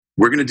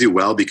we're going to do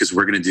well because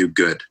we're going to do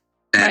good.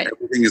 And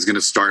everything is going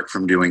to start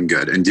from doing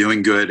good. And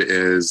doing good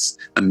is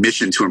a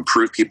mission to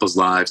improve people's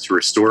lives, to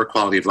restore a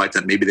quality of life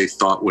that maybe they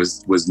thought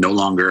was no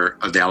longer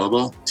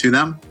available to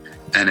them.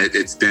 And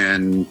it's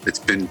been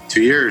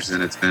 2 years,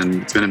 and it's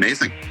been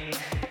amazing.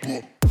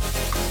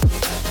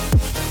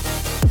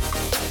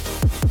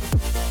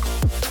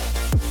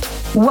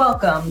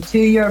 Welcome to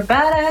your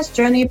Badass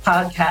Journey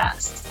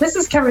podcast. This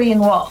is Kareen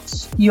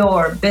Walsh,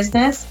 your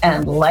business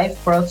and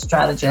life growth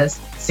strategist,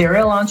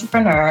 serial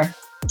entrepreneur,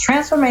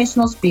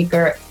 transformational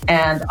speaker,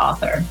 and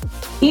author.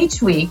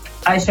 Each week,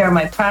 I share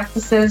my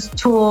practices,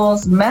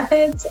 tools,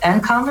 methods,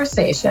 and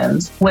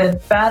conversations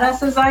with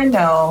badasses I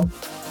know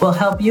will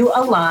help you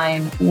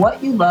align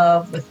what you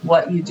love with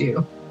what you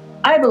do.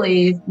 I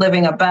believe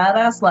living a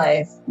badass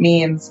life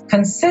means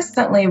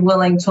consistently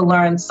willing to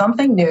learn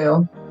something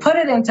new, put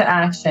it into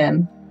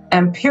action,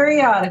 and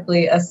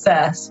periodically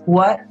assess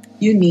what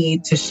you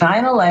need to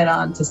shine a light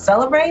on to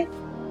celebrate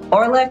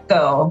or let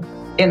go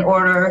in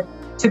order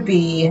to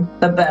be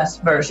the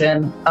best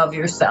version of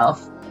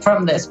yourself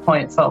from this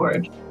point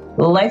forward.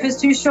 Life is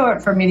too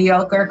short for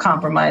mediocre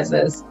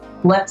compromises.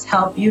 Let's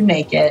help you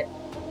make it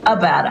a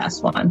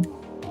badass one.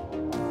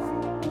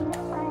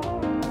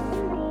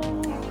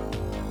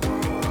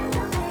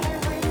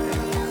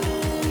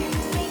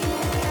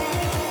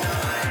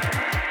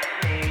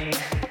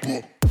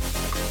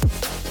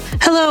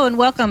 Hello and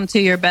welcome to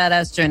your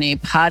Badass Journey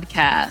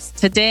podcast.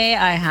 Today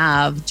I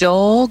have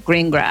Joel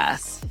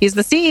Greengrass. He's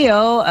the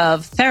CEO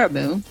of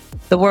Theramoo,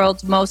 the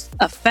world's most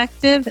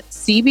effective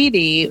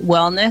CBD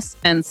wellness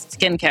and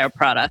skincare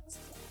product.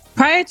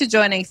 Prior to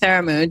joining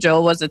Theramoo,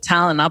 Joel was a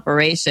talent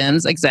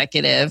operations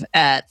executive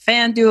at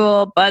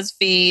FanDuel,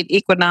 BuzzFeed,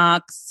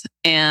 Equinox,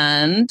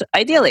 and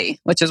Ideally,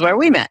 which is where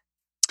we met.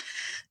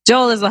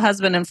 Joel is the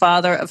husband and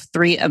father of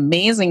 3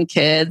 amazing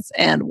kids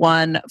and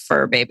 1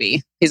 fur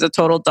baby. He's a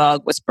total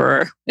dog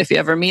whisperer. If you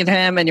ever meet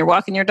him and you're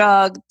walking your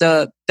dog,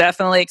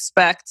 definitely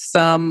expect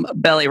some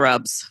belly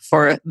rubs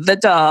for the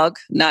dog,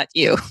 not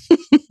you.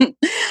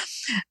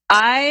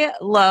 I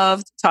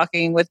loved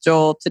talking with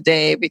Joel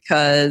today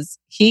because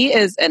he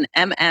is an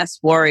MS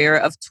warrior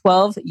of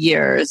 12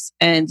 years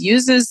and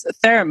uses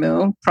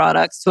Theramoo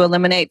products to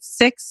eliminate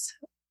 6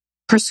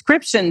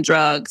 prescription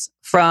drugs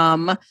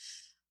from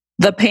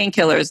the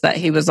painkillers that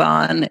he was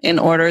on in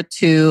order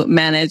to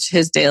manage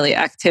his daily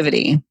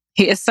activity.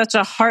 He is such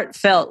a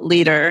heartfelt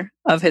leader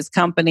of his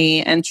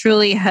company and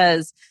truly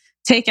has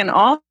taken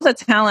all the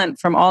talent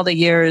from all the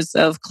years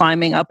of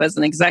climbing up as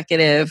an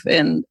executive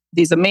in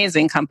these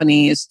amazing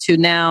companies to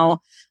now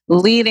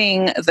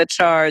leading the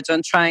charge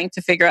on trying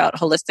to figure out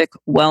holistic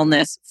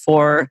wellness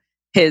for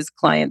his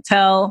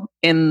clientele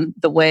in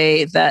the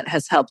way that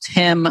has helped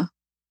him,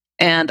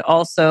 and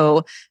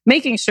also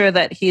making sure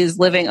that he's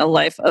living a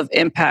life of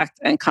impact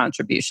and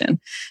contribution.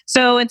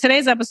 So in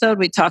today's episode,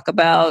 we talk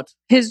about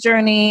his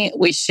journey.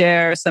 We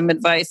share some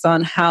advice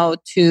on how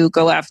to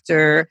go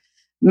after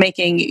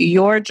making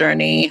your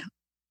journey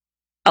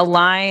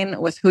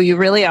align with who you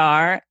really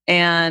are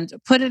and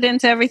put it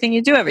into everything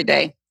you do every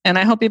day. And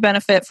I hope you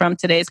benefit from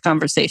today's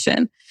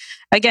conversation.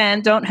 Again,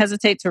 don't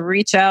hesitate to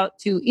reach out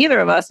to either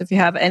of us if you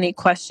have any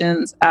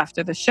questions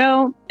after the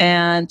show,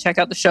 and check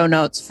out the show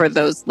notes for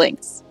those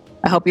links.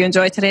 I hope you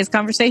enjoy today's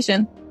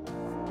conversation.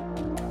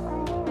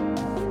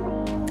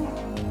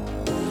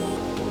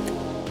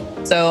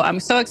 So I'm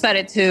so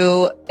excited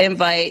to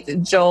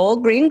invite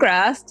Joel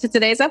Greengrass to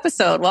today's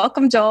episode.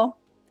 Welcome, Joel.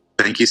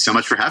 Thank you so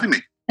much for having me.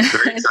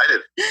 Very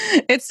excited.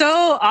 It's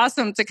so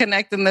awesome to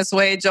connect in this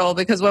way, Joel,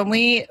 because when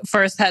we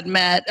first had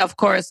met, of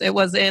course, it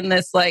was in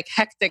this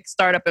hectic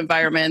startup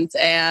environment,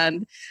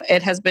 and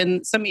it has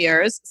been some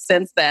years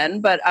since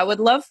then. But I would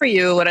love for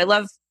you, what I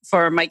love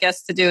for my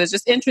guests to do is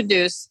just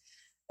introduce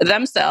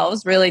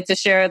themselves, really, to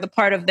share the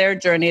part of their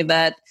journey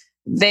that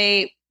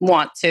they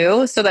want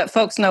to, so that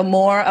folks know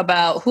more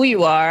about who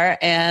you are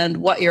and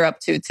what you're up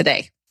to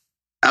today.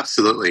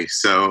 Absolutely.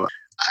 So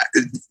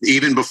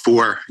even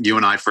before you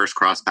and I first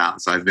crossed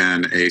paths, I've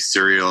been a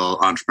serial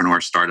entrepreneur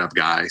startup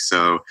guy.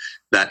 So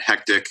that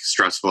hectic,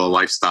 stressful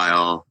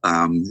lifestyle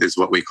is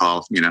what we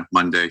call,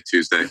 Monday,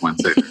 Tuesday,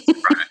 Wednesday,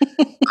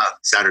 Friday,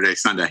 Saturday,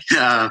 Sunday.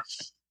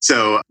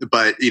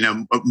 But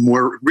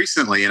more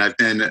recently, and I've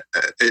been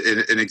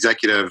an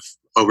executive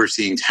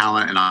overseeing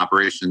talent and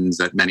operations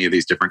at many of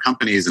these different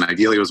companies, and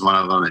Ideally was one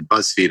of them, and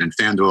BuzzFeed and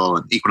FanDuel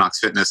and Equinox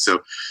Fitness.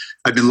 So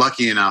I've been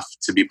lucky enough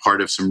to be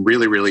part of some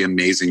really, really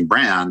amazing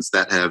brands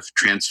that have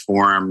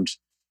transformed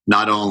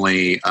not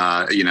only,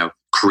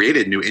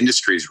 created new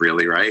industries,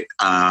 really, right?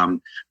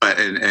 But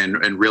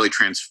really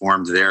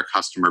transformed their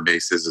customer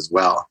bases as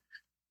well.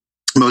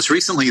 Most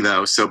recently,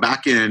 though, so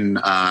back in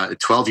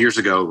 12 years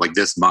ago,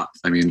 this month,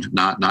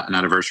 not an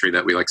anniversary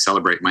that we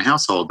celebrate in my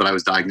household, but I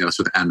was diagnosed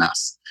with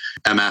MS.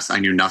 MS I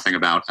knew nothing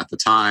about at the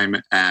time.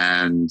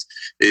 And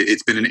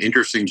it's been an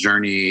interesting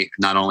journey,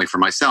 not only for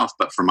myself,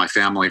 but for my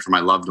family, for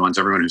my loved ones,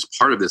 everyone who's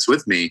part of this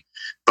with me.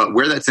 But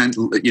where that's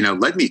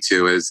led me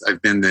to is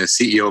I've been the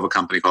CEO of a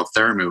company called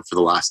Theramoo for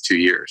the last 2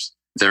 years.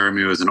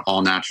 Theramu is an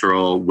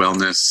all-natural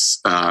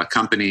wellness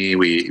company.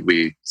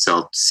 We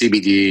sell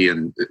CBD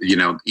and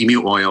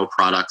emu oil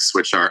products,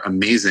 which are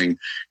amazing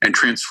and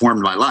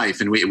transformed my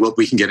life. And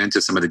we can get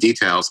into some of the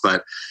details,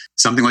 but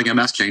something like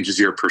MS changes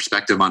your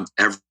perspective on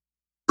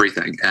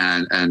everything.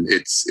 And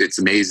it's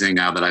amazing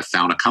now that I've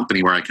found a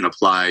company where I can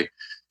apply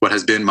what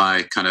has been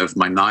my kind of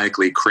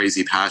maniacally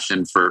crazy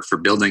passion for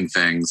building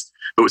things,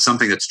 but with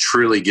something that's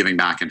truly giving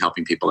back and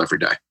helping people every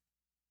day.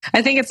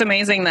 I think it's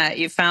amazing that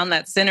you found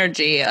that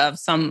synergy of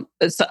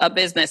a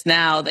business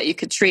now that you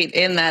could treat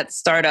in that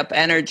startup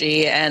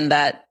energy and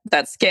that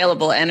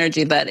scalable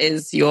energy that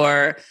is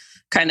your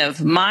kind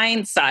of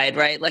mind side,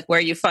 right? Like where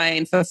you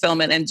find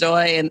fulfillment and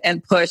joy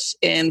and push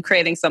in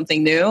creating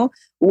something new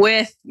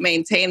with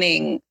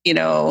maintaining,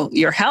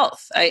 your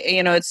health.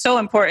 It's so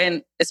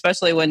important,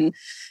 especially when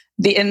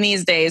in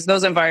these days,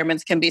 those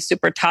environments can be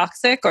super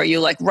toxic, or you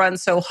like run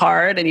so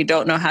hard and you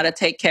don't know how to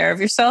take care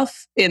of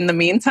yourself in the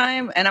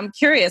meantime. And I'm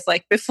curious,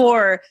 like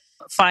before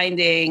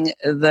finding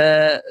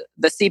the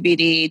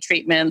CBD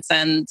treatments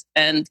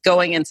and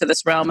going into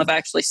this realm of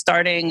actually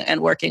starting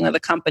and working with a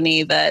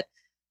company that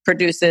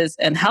produces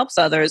and helps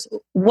others,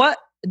 what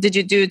did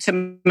you do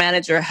to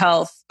manage your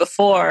health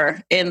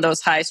before in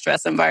those high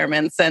stress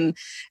environments? And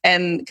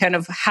kind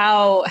of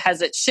how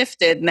has it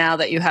shifted now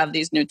that you have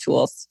these new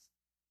tools?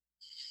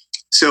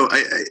 So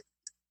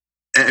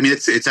I mean,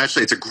 it's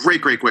a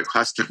great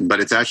question,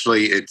 but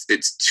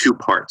it's two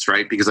parts,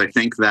 right? Because I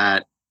think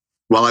that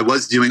while I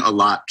was doing a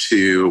lot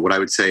to what I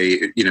would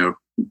say,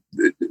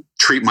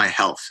 treat my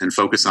health and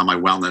focus on my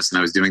wellness, and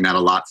I was doing that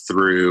a lot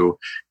through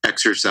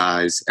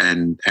exercise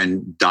and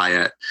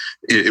diet,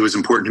 it was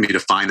important to me to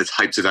find the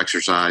types of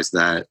exercise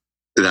that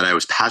I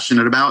was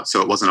passionate about,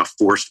 so it wasn't a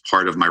forced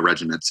part of my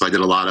regimen. So I did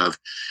a lot of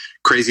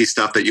crazy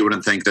stuff that you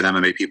wouldn't think that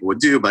MMA people would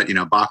do, but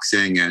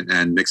boxing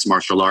and mixed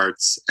martial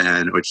arts,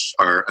 and which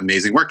are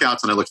amazing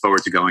workouts, and I look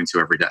forward to going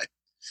to every day.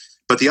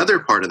 But the other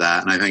part of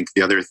that, and I think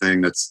the other thing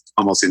that's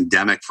almost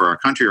endemic for our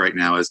country right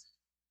now, is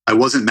I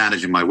wasn't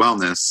managing my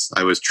wellness,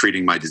 I was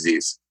treating my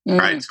disease.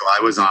 Right? So I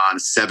was on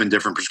 7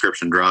 different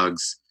prescription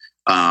drugs.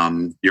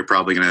 You're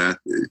probably going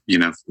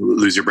to,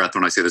 lose your breath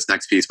when I say this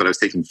next piece, but I was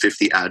taking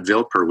 50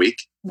 Advil per week.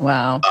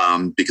 Wow.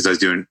 Because I was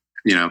doing,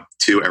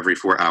 2 every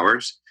 4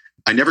 hours.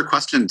 I never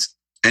questioned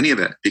any of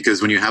it,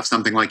 because when you have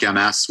something like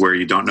MS where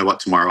you don't know what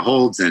tomorrow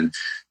holds, and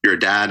you're a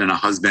dad and a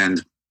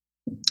husband,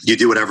 you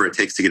do whatever it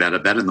takes to get out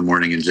of bed in the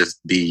morning and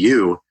just be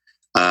you.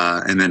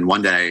 And then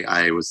one day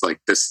I was like,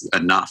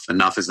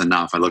 enough is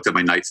enough. I looked at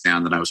my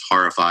nightstand and I was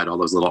horrified, all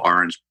those little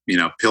orange,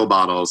 pill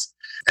bottles.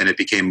 And it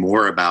became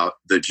more about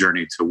the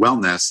journey to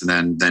wellness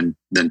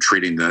than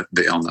treating the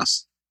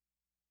illness.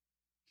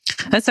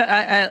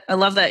 I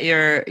love that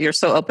you're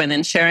so open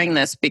in sharing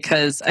this,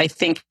 because I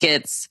think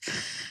it's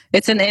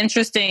an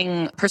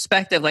interesting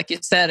perspective, like you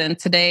said, in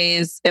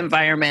today's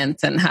environment,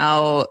 and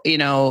how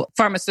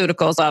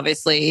pharmaceuticals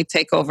obviously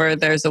take over.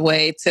 There's a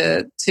way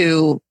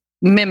to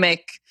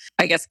mimic,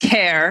 I guess,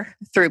 care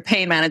through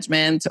pain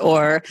management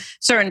or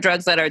certain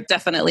drugs that are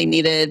definitely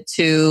needed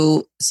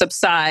to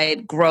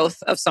subside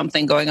growth of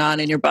something going on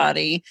in your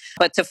body.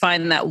 But to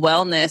find that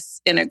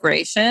wellness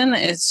integration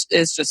is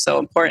just so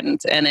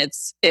important. And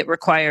it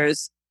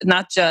requires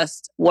not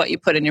just what you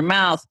put in your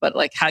mouth, but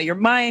like how your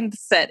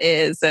mindset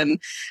is and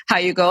how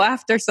you go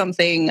after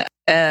something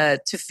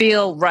to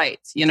feel right,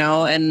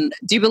 And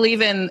do you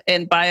believe in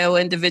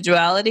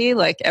bio-individuality?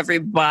 Like every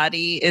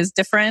body is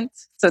different.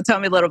 So tell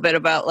me a little bit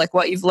about like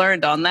what you've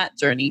learned on that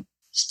journey.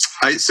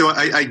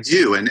 I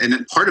do.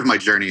 And part of my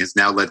journey has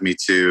now led me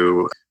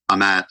to,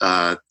 I'm at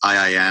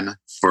IIN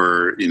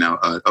for,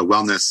 a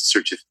wellness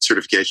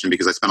certification,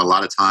 because I spent a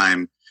lot of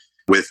time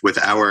with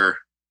our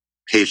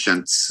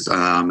patients,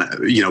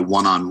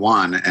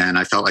 one-on-one. And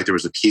I felt like there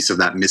was a piece of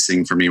that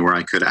missing for me, where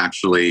I could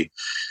actually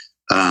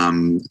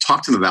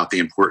talk to them about the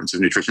importance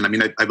of nutrition. I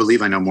mean, I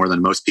believe I know more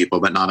than most people,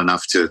 but not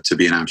enough to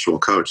be an actual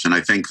coach. And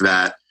I think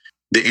that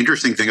the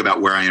interesting thing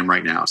about where I am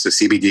right now, so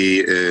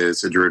CBD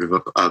is a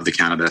derivative of the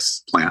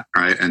cannabis plant,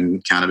 right?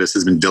 And cannabis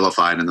has been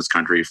vilified in this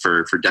country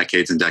for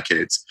decades and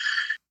decades.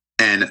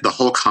 And the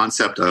whole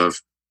concept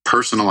of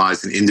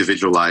personalized and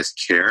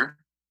individualized care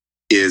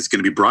is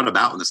going to be brought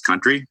about in this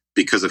country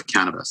because of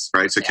cannabis,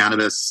 right? So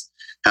cannabis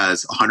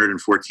has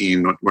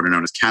 114 what are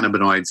known as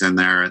cannabinoids in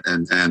there,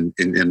 and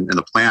in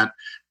the plant.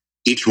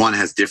 Each one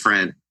has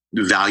different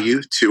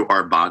value to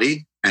our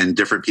body, and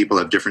different people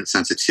have different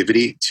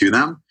sensitivity to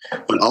them.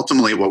 But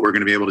ultimately, what we're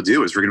going to be able to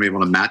do is we're going to be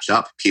able to match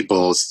up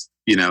people's,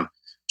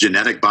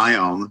 genetic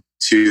biome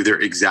to their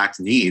exact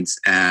needs.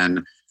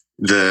 And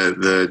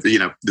the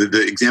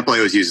example I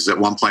always use is, at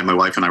one point, my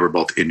wife and I were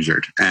both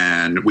injured,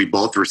 and we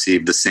both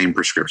received the same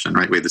prescription,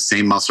 right? We had the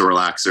same muscle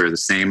relaxer, the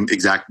same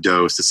exact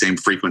dose, the same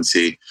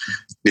frequency.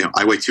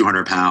 I weigh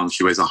 200 pounds.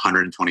 She weighs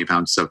 120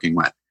 pounds soaking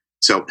wet.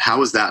 So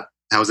how is that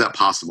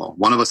possible?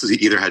 One of us has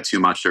either had too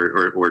much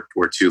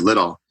or too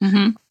little.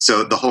 Mm-hmm.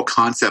 So the whole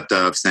concept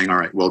of saying, all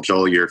right, well,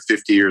 Joel, you're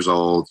 50 years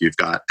old. You've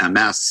got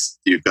MS.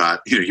 You've got,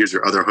 here's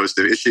your other host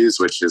of issues,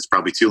 which is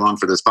probably too long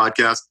for this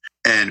podcast.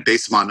 And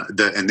based on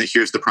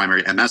here's the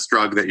primary MS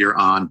drug that you're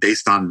on.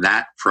 Based on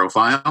that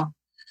profile,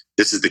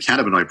 this is the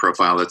cannabinoid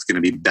profile that's going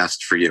to be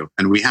best for you.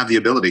 And we have the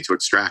ability to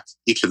extract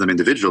each of them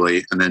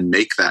individually and then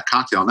make that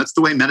cocktail. And that's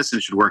the way medicine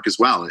should work as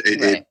well.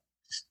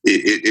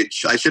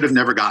 I should have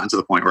never gotten to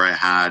the point where I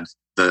had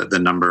the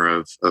number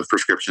of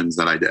prescriptions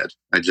that I did.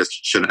 I just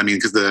shouldn't. I mean,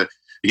 because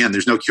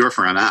there's no cure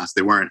for MS.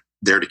 They weren't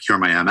there to cure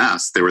my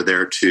MS. They were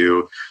there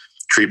to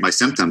treat my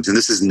symptoms. And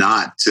this is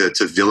not to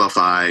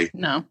vilify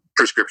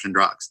prescription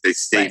drugs. They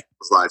save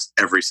people's lives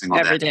every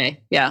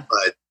day. Yeah.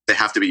 But they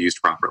have to be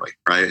used properly,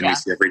 right? And we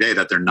see every day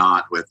that they're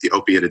not, with the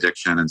opiate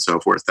addiction and so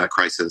forth. That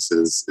crisis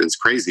is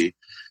crazy.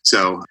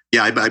 So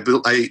yeah, I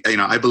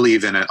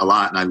believe in it a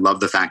lot, and I love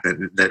the fact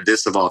that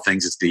this, of all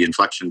things, is the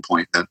inflection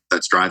point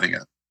that's driving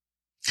it.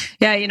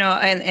 Yeah,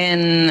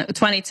 in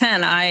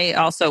 2010, I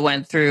also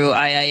went through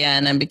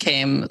IIN and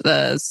became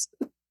the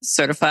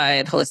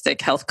certified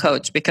holistic health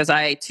coach because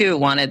I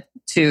too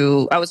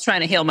I was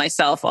trying to heal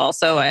myself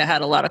also. I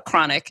had a lot of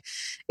chronic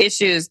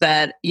issues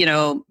that,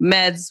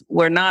 meds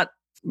were not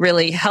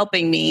really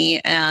helping me.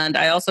 And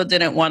I also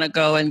didn't want to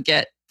go and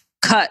get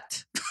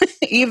cut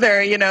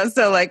either,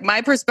 so like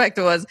my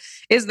perspective was,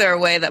 is there a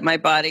way that my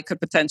body could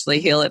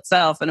potentially heal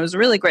itself? And it was a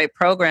really great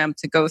program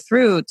to go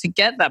through to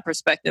get that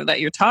perspective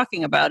that you're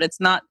talking about. It's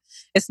not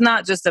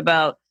just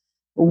about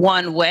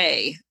one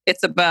way.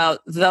 It's about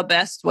the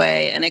best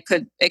way. And it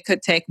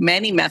could take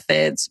many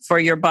methods for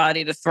your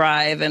body to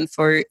thrive and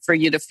for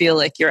you to feel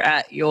like you're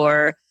at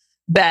your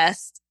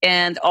best.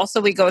 And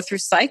also we go through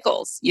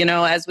cycles,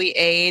 as we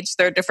age,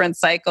 there are different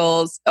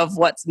cycles of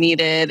what's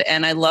needed.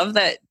 And I love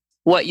that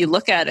what you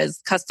look at is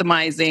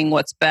customizing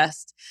what's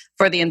best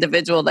for the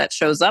individual that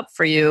shows up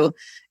for you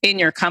in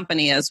your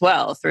company as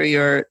well,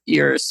 through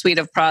your suite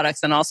of products,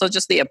 and also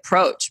just the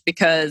approach,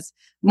 because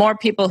more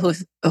people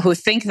who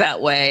think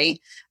that way,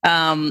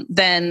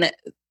 then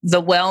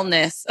the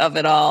wellness of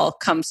it all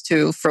comes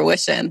to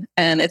fruition.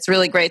 And it's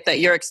really great that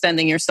you're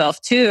extending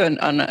yourself too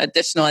on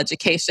additional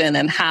education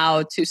and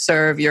how to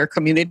serve your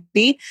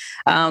community,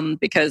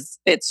 because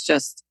it's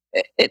just,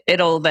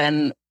 it'll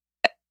then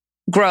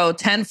grow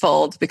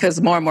tenfold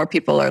because more and more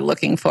people are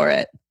looking for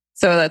it.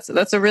 So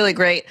that's a really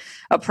great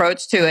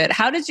approach to it.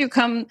 How did you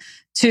come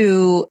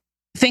to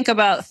think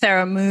about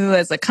TheraMu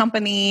as a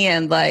company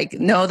and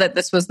know that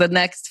this was the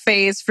next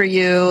phase for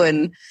you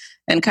and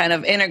kind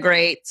of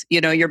integrate,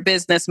 your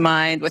business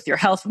mind with your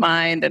health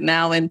mind and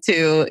now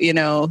into,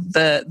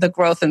 the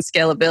growth and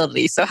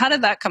scalability? So how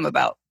did that come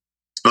about?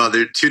 Well,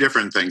 there are two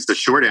different things. The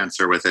short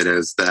answer with it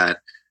is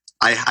that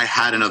I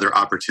had another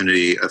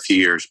opportunity a few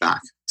years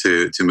back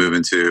to move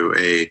into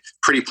a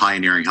pretty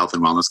pioneering health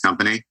and wellness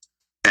company.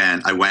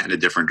 And I went in a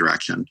different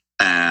direction.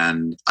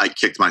 And I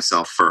kicked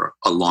myself for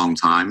a long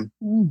time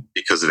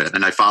because of it.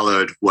 And I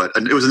followed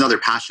and it was another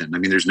passion. I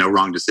mean, there's no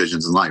wrong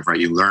decisions in life, right?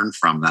 You learn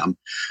from them.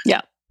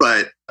 Yeah.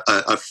 But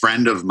a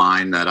friend of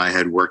mine that I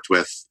had worked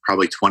with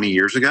probably 20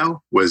 years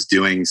ago was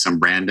doing some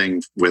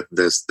branding with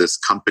this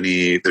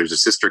company. There's a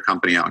sister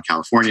company out in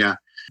California,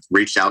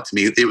 reached out to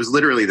me. It was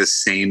literally the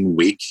same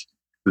week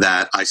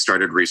that I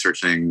started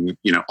researching,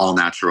 all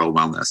natural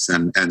wellness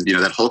and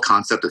that whole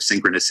concept of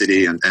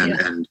synchronicity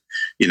and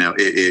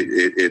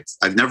it's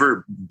I've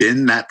never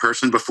been that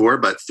person before,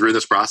 but through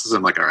this process,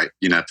 I'm like, all right,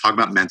 talk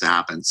about meant to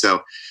happen.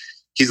 So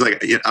he's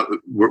like,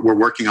 we're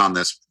working on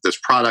this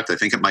product. I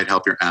think it might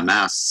help your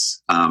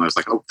MS. I was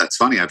like, oh, that's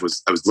funny. I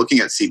was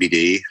looking at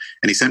CBD,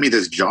 and he sent me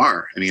this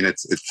jar. I mean,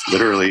 it's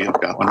literally, I've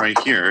got one right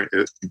here.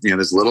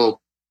 This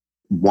little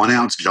 1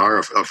 ounce jar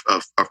of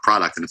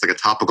product, and it's like a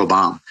topical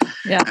balm.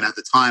 Yeah. And at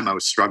the time, I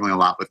was struggling a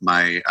lot with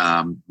my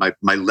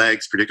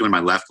legs, particularly my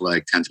left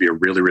leg, tend to be a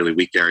really, really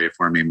weak area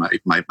for me.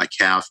 My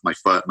calf, my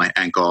foot, my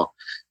ankle,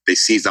 they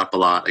seize up a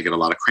lot. I get a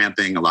lot of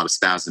cramping, a lot of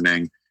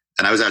spasming,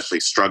 and I was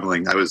actually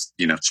struggling. I was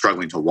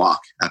struggling to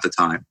walk at the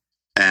time,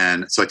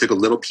 and so I took a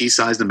little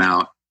pea-sized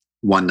amount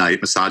one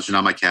night, massaged it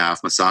on my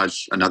calf,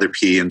 massaged another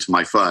pea into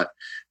my foot.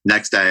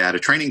 Next day, I had a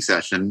training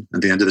session. At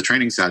the end of the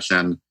training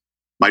session,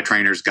 my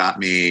trainer's got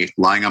me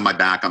lying on my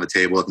back on the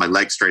table with my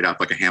leg straight up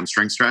like a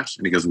hamstring stretch.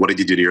 And he goes, "What did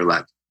you do to your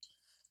leg?"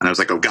 And I was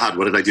like, "Oh God,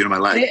 what did I do to my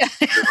leg?"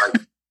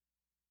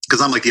 Because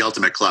I'm like the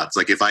ultimate klutz.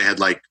 Like if I had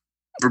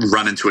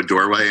run into a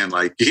doorway and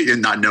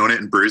not known it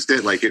and bruised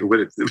it,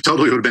 it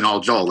totally would have been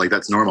all Joel. Like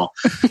that's normal.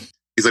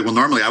 He's like, "Well,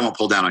 normally I won't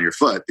pull down on your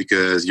foot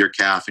because your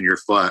calf and your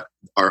foot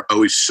are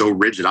always so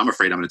rigid. I'm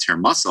afraid I'm going to tear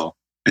muscle.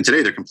 And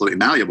today they're completely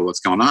malleable. What's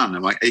going on?" And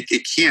I'm like,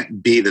 it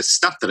can't be the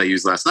stuff that I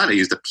used last night. I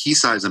used a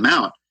pea-sized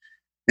amount.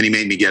 And he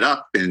made me get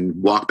up and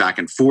walk back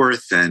and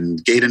forth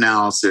and gait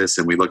analysis.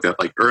 And we looked at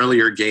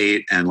earlier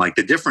gait, and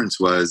the difference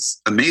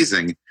was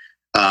amazing.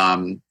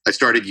 I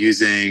started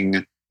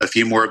using a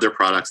few more of their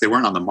products. They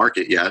weren't on the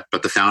market yet,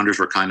 but the founders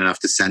were kind enough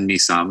to send me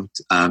some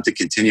to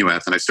continue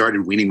with. And I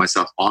started weaning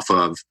myself off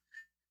of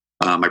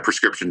my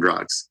prescription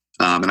drugs.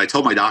 And I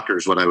told my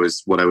doctors what I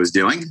was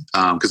doing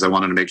because I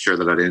wanted to make sure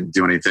that I didn't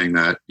do anything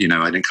that,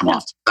 I didn't come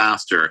off too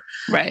fast.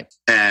 Right.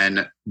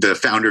 And the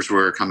founders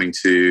were coming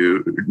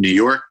to New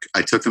York.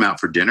 I took them out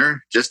for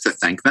dinner just to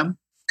thank them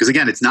Because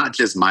again, it's not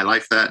just my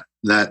life that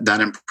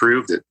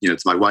improved.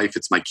 It's my wife,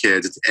 it's my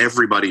kids, it's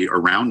everybody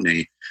around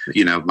me,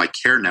 my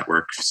care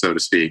network, so to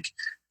speak.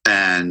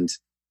 And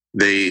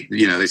they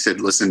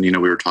said, listen, we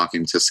were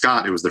talking to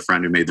Scott, who was the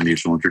friend who made the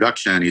mutual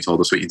introduction. He told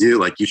us what you do.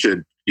 Like, you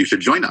should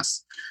join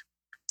us.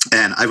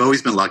 And I've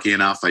always been lucky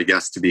enough, I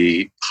guess, to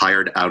be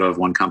hired out of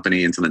one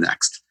company into the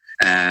next.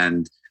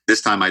 And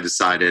this time I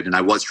decided, and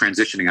I was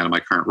transitioning out of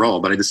my current role,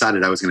 but I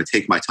decided I was going to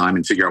take my time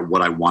and figure out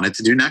what I wanted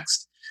to do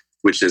next,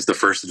 which is the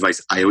first advice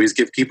I always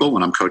give people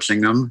when I'm coaching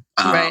them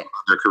on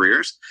their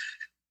careers.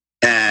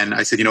 And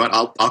I said, you know what,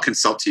 I'll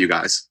consult to you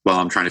guys while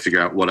I'm trying to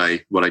figure out what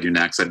I do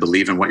next. I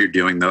believe in what you're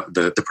doing.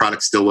 The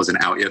product still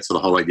wasn't out yet. So the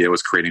whole idea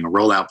was creating a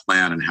rollout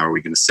plan and how are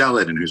we going to sell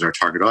it and who's our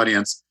target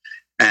audience.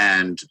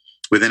 And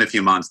within a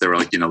few months, they were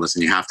like,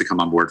 listen, you have to come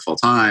on board full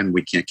time.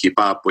 We can't keep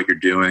up what you're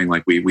doing.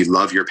 Like, we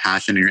love your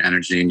passion and your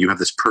energy, and you have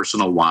this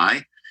personal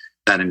why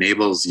that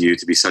enables you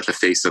to be such a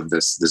face of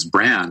this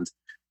brand.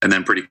 And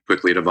then pretty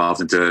quickly it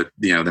evolved into,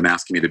 them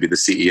asking me to be the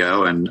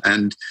CEO.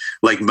 And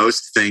like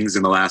most things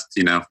in the last,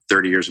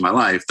 30 years of my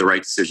life, the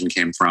right decision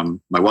came from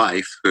my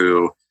wife,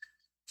 who,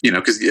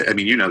 because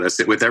this,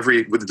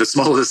 with the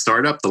smaller the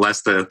startup, the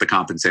less the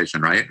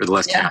compensation, right? Or the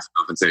less cash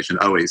compensation,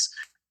 always.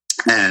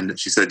 And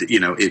she said,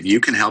 if you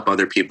can help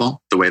other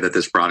people the way that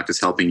this product is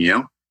helping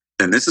you,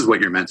 then this is what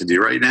you're meant to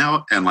do right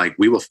now. And like,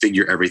 we will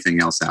figure everything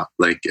else out.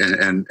 Like,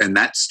 and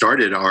that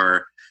started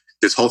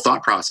this whole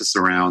thought process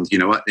around,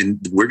 and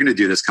we're going to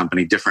do this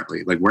company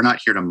differently. Like, we're not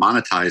here to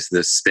monetize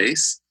this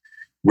space.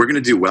 We're going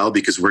to do well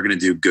because we're going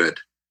to do good.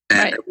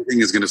 And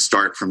everything is going to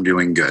start from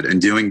doing good. And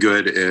doing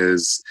good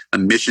is a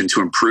mission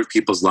to improve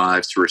people's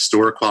lives, to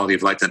restore a quality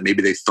of life that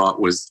maybe they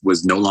thought was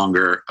no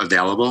longer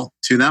available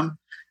to them.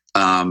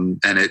 And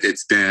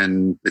it's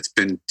been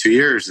 2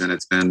 years, and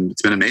it's been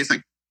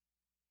amazing.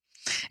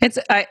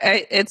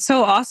 It's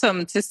so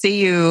awesome to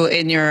see you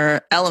in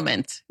your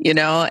element,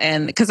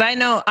 and because I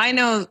know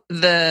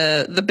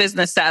the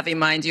business savvy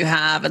mind you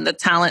have and the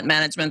talent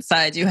management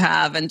side you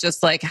have, and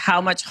just like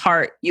how much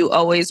heart you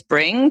always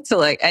bring to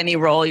like any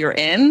role you're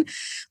in.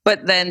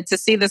 But then to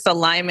see this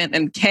alignment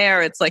and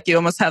care, it's like you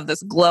almost have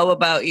this glow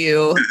about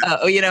you,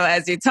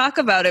 as you talk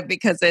about it,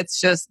 because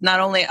it's just not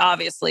only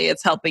obviously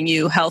it's helping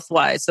you health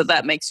wise, so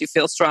that makes you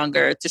feel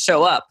stronger to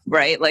show up,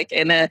 right? Like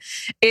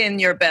in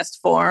your best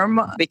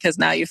form, because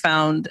now you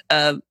found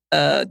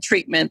a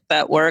treatment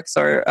that works,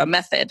 or a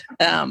method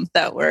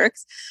that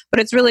works. But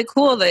it's really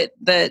cool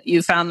that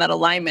you found that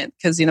alignment,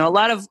 because a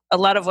lot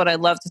of what I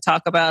love to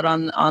talk about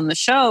on the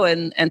show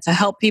and to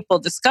help people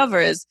discover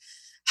is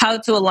how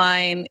to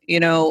align,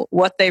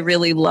 what they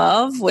really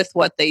love with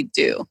what they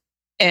do.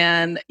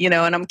 And,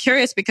 and I'm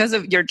curious, because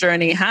of your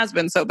journey has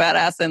been so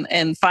badass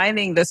and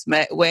finding this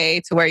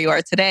way to where you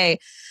are today,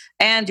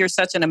 and you're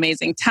such an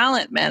amazing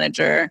talent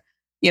manager,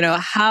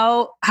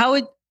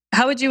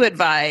 how would you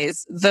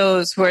advise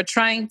those who are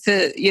trying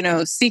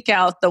to, seek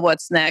out the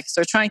what's next,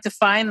 or trying to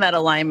find that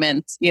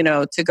alignment,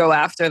 to go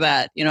after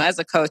that? As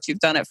a coach, you've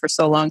done it for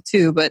so long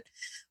too, but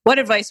what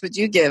advice would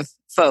you give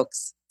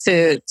folks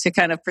to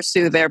kind of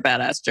pursue their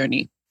badass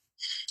journey?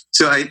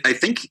 So I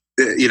think,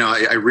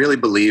 I really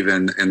believe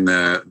in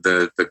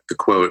the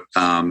quote,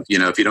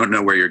 if you don't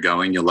know where you're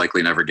going, you'll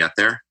likely never get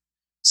there.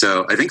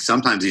 So I think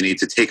sometimes you need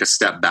to take a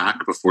step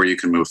back before you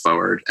can move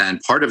forward.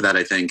 And part of that,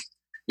 I think,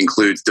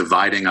 includes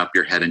dividing up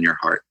your head and your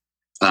heart.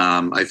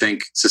 I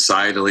think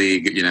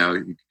societally,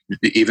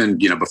 even,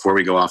 before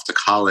we go off to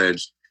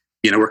college,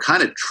 we're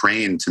kind of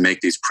trained to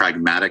make these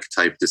pragmatic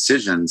type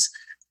decisions,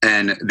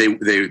 and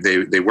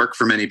they work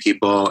for many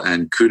people,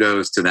 and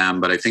kudos to them.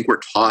 But I think we're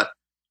taught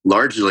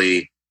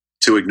largely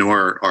to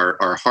ignore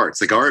our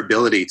hearts, like our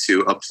ability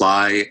to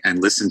apply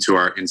and listen to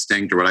our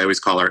instinct, or what I always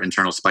call our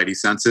internal spidey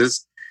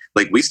senses.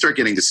 Like, we start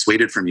getting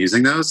dissuaded from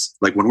using those,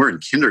 like when we're in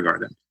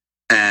kindergarten.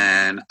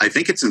 And I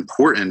think it's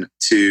important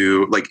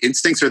to, like,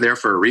 instincts are there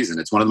for a reason.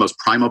 It's one of the most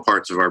primal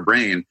parts of our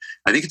brain.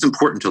 I think it's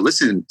important to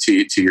listen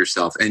to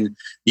yourself. And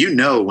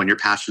when you're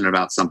passionate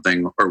about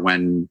something or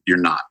when you're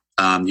not.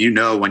 When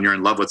you're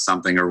in love with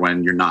something or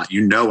when you're not.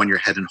 When your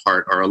head and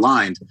heart are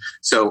aligned.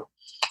 So,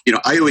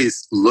 I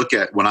always look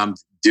at when I'm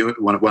doing,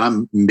 when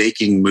I'm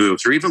making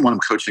moves, or even when I'm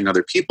coaching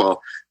other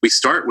people, we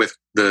start with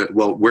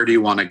where do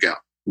you want to go?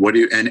 What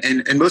do you,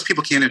 and most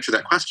people can't answer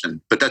that question,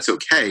 but that's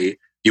okay.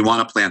 You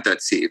want to plant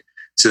that seed.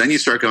 So then you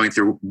start going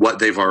through what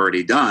they've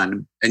already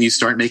done, and you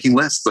start making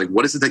lists. Like,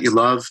 what is it that you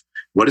love?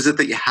 What is it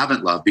that you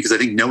haven't loved? Because I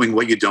think knowing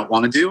what you don't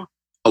want to do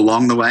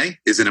along the way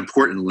is an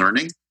important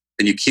learning.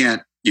 And you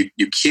can't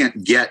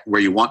get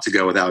where you want to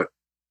go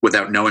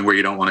without knowing where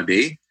you don't want to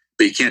be.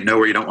 But you can't know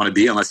where you don't want to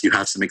be unless you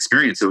have some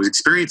experience. So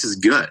experience is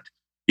good.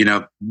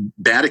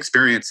 Bad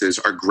experiences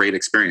are great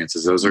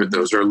experiences.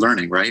 Those are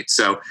learning, right?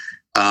 So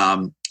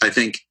I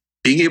think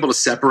being able to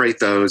separate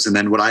those, and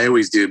then what I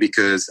always do,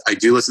 because I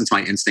do listen to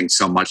my instincts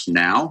so much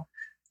now,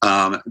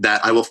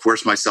 that I will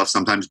force myself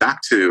sometimes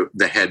back to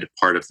the head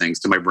part of things,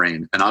 to my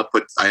brain. And I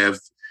put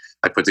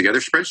together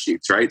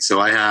spreadsheets, right? So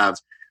I have,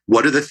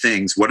 what are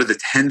the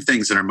 10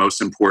 things that are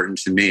most important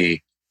to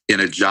me in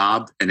a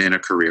job and in a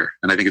career.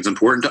 And I think it's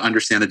important to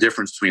understand the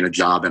difference between a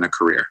job and a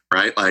career,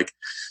 right? Like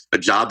a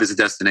job is a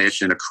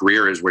destination, a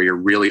career is where you're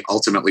really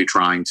ultimately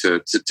trying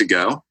to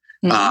go.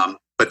 Mm-hmm.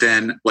 But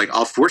then like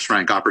I'll force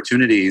rank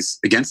opportunities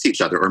against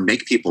each other or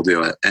make people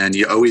do it. And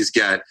you always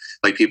get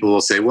like people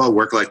will say, well,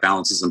 work-life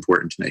balance is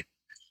important to me.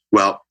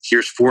 Well,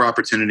 here's 4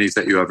 opportunities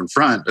that you have in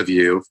front of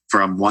you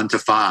from 1 to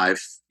 5,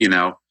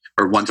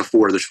 or 1 to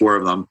 4, there's 4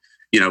 of them,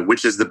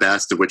 which is the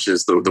best and which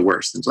is the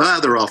worst. And so,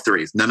 they're all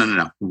 3s.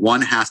 No.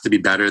 One has to be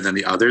better than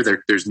the other.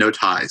 There's no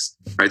ties,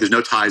 right? There's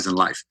no ties in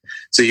life.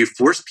 So you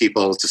force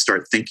people to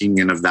start thinking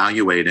and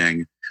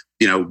evaluating,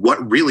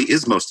 what really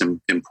is most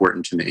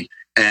important to me.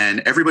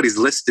 And everybody's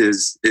list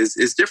is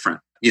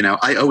different.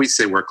 I always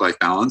say work-life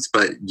balance,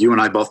 but you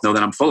and I both know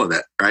that I'm full of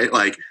it, right?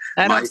 Like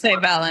I don't say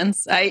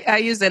balance. I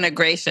use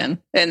integration,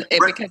 and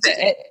because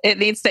it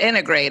needs to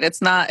integrate.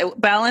 It's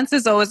not balance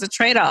is always a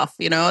trade-off.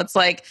 It's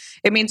like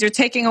it means you're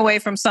taking away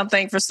from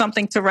something for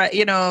something to write.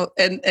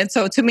 And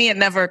so to me, it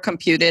never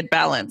computed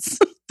balance.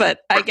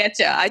 But I get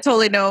you. I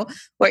totally know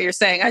what you're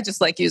saying. I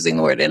just like using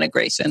the word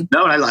integration.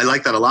 No, I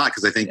like that a lot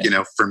because I think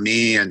for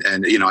me and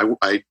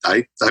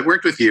I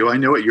worked with you. I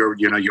know what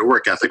your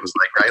work ethic was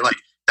like, right? Like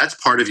that's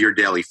part of your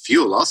daily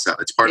fuel. Also,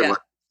 it's part of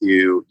what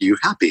you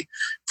happy.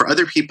 For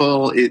other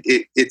people,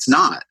 it's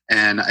not,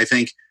 and I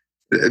think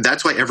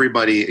that's why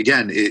everybody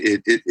again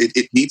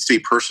it needs to be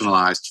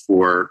personalized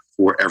for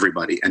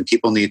everybody, and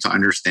people need to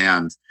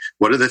understand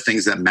what are the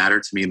things that matter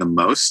to me the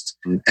most,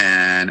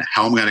 and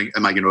how am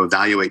I going to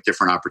evaluate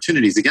different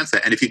opportunities against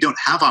that. And if you don't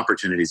have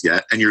opportunities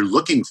yet, and you're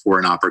looking for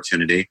an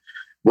opportunity,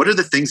 what are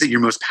the things that you're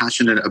most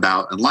passionate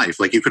about in life?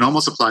 Like you can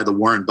almost apply the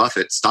Warren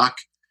Buffett stock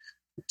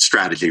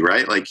strategy,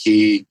 right? Like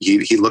he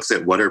looks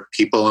at what are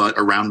people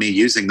around me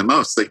using the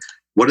most. Like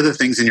what are the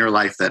things in your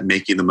life that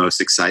make you the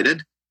most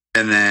excited,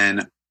 and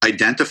then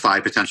identify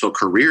potential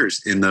careers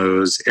in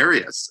those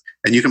areas.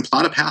 And you can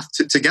plot a path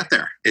to get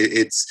there.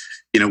 It's,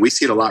 we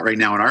see it a lot right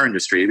now in our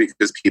industry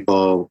because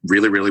people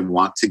really, really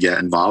want to get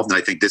involved. And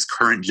I think this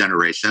current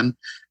generation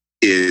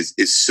is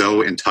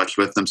so in touch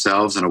with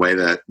themselves in a way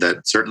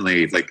that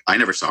certainly like I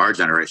never saw our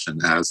generation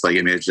as. Like,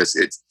 I mean,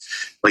 it's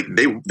like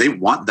they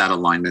want that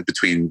alignment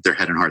between their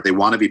head and heart. They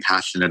want to be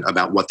passionate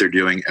about what they're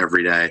doing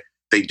every day.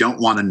 They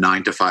don't want a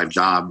 9-to-5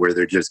 job where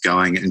they're just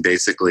going and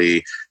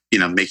basically,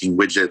 making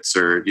widgets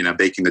or,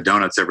 baking the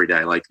donuts every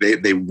day. Like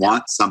they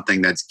want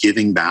something that's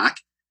giving back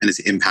and is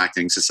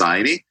impacting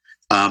society.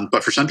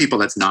 But for some people,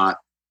 that's not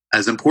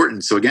as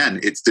important. So again,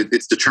 it's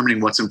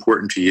determining what's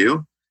important to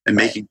you and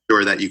making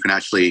sure that you can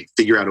actually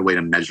figure out a way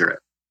to measure it.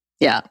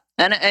 Yeah.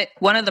 And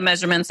one of the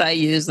measurements I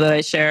use that I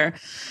share,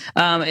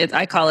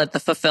 I call it the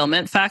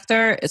fulfillment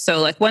factor. So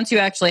like once you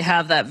actually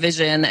have that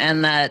vision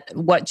and that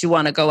what you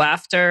want to go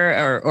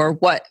after or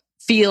what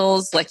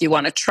feels like you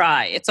want to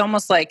try, it's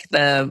almost like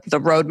the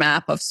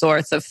roadmap of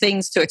sorts of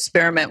things to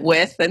experiment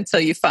with until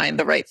you find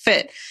the right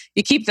fit.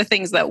 You keep the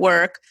things that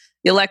work,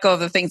 you let go of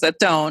the things that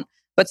don't.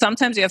 But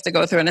sometimes you have to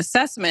go through an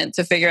assessment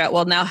to figure out,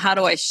 well, now how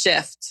do I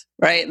shift,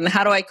 right? And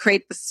how do I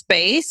create the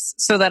space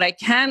so that I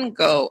can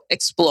go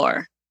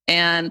explore?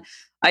 And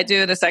I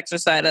do this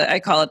exercise, I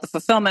call it the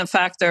fulfillment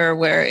factor,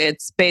 where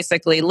it's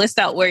basically list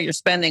out where you're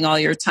spending all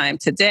your time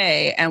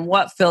today and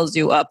what fills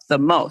you up the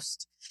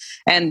most.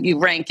 And you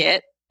rank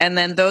it. And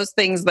then those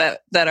things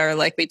that are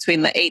like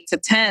between the 8 to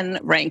 10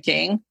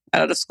 ranking,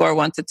 out of score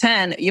 1 to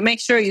 10, you make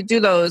sure you do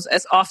those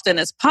as often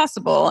as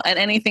possible. And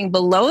anything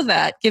below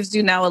that gives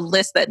you now a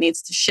list that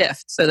needs to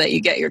shift so that you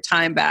get your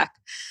time back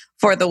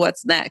for the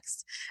what's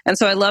next. And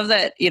so I love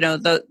that,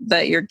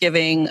 that you're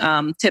giving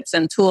tips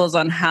and tools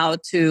on how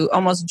to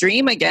almost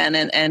dream again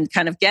and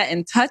kind of get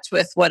in touch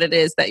with what it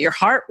is that your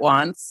heart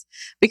wants,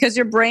 because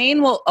your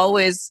brain will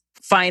always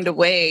find a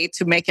way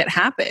to make it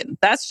happen.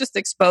 That's just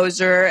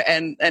exposure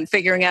and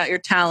figuring out your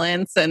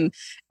talents and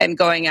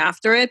going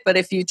after it. But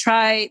if you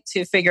try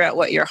to figure out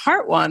what your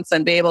heart wants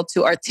and be able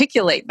to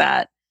articulate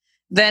that,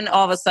 then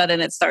all of a sudden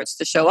it starts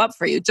to show up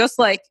for you. Just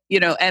like,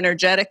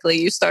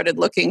 energetically, you started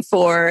looking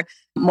for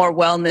more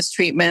wellness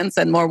treatments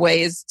and more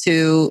ways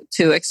to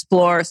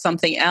explore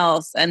something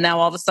else. And now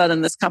all of a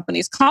sudden this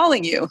company's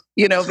calling you,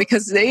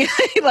 because they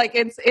like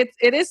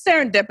it is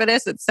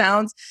serendipitous. It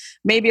sounds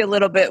maybe a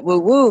little bit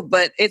woo-woo,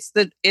 but it's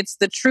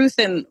the truth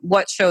in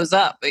what shows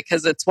up,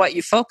 because it's what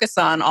you focus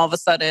on. All of a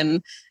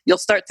sudden you'll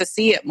start to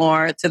see it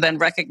more to then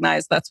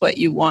recognize that's what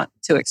you want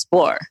to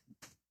explore.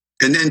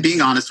 And then being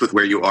honest with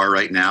where you are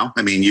right now.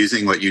 I mean,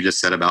 using what you just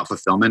said about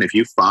fulfillment, if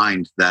you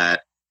find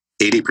that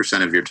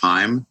 80% of your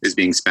time is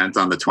being spent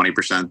on the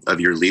 20% of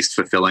your least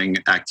fulfilling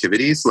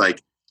activities,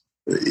 like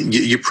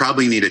you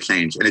probably need a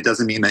change. And it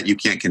doesn't mean that you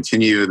can't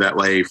continue that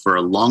way for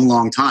a long,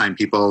 long time.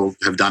 People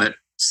have done it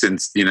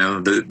since,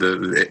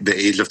 the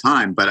age of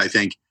time. But I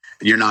think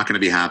you're not going to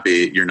be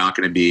happy. You're not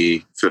going to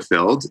be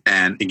fulfilled.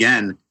 And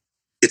again,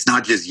 it's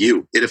not just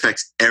you. It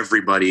affects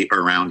everybody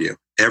around you.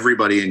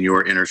 Everybody in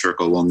your inner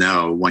circle will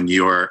know when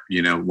you are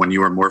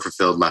more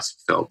fulfilled, less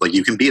fulfilled. Like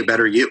you can be a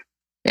better you.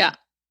 Yeah.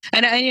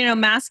 And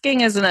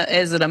masking is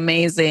an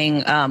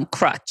amazing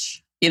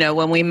crutch.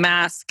 when we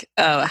mask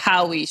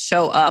how we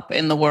show up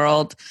in the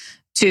world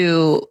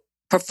to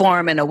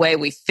perform in a way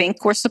we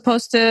think we're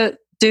supposed to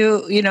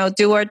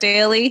do our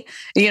daily.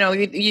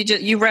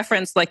 You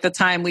referenced like the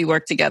time we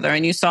worked together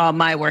and you saw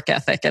my work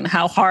ethic and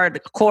how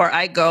hardcore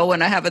I go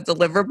when I have a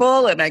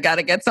deliverable and I got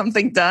to get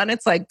something done.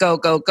 It's like go,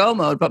 go, go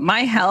mode. But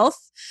my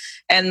health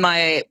and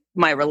my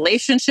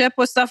relationship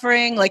was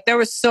suffering. Like there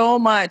was so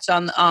much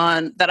on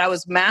that I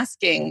was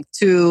masking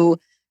to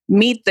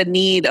meet the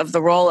need of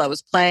the role I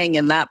was playing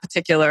in that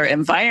particular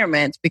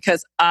environment,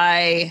 because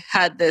I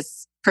had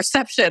this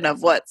perception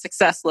of what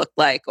success looked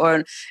like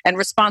and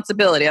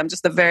responsibility. I'm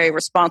just a very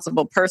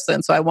responsible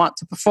person. So I want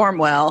to perform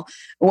well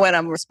when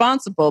I'm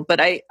responsible, but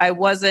I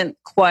wasn't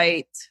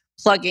quite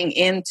plugging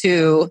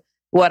into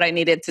what I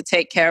needed to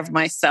take care of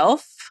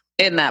myself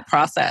in that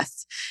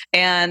process.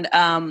 And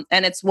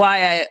it's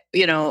why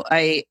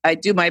I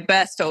do my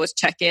best to always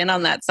check in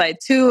on that side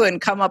too and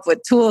come up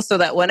with tools so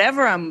that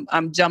whenever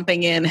I'm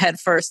jumping in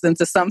headfirst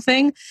into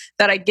something,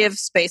 that I give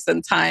space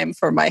and time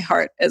for my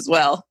heart as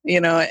well,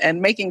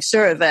 and making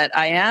sure that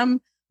I am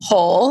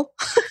whole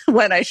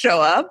when I show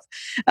up,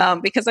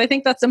 because I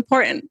think that's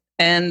important.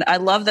 And I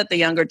love that the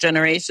younger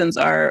generations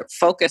are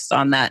focused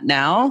on that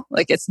now.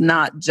 Like it's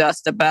not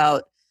just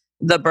about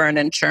the burn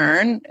and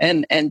churn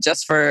and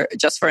just for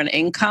an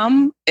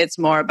income. It's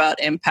more about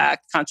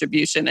impact,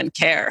 contribution, and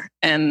care.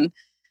 And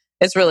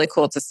it's really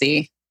cool to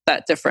see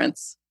that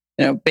difference,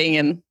 being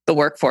in the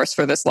workforce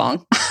for this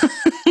long.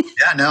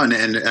 Yeah, no.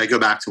 And I go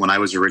back to when I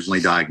was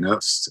originally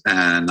diagnosed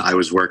and I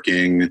was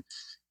working,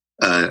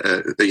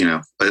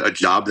 a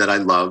job that I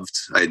loved.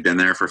 I had been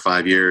there for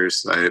 5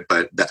 years,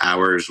 but the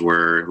hours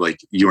were like,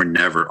 you were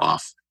never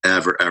off,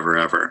 ever, ever,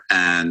 ever.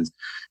 And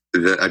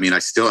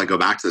I go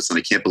back to this and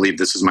I can't believe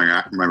this was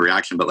my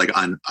reaction, but like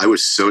I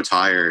was so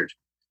tired,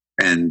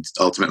 and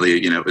ultimately,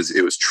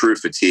 it was true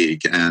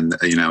fatigue. And,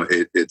 I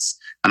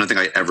don't think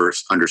I ever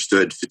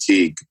understood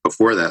fatigue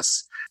before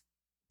this,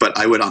 but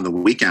on the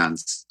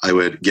weekends, I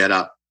would get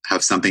up,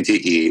 have something to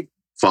eat,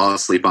 fall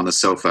asleep on the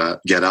sofa,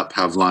 get up,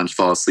 have lunch,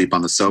 fall asleep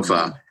on the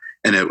sofa.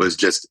 And it was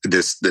just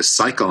this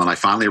cycle. And I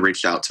finally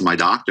reached out to my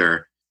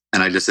doctor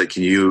and I just said,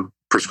 can you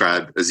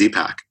prescribe a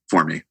Z-Pak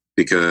for me?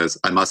 Because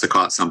I must have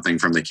caught something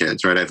from the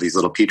kids, right? I have these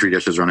little Petri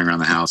dishes running around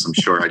the house. I'm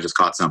sure I just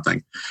caught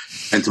something.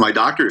 And to my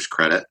doctor's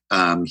credit,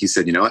 he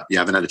said, you know what? You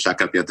haven't had a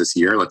checkup yet this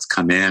year. Let's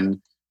come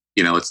in,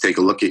 let's take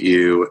a look at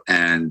you.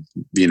 And,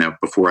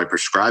 before I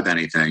prescribe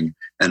anything.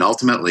 And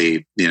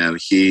ultimately,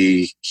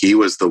 he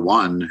was the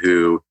one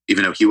who,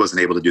 even though he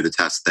wasn't able to do the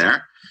test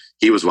there,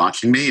 he was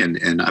watching me.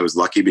 And I was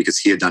lucky because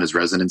he had done his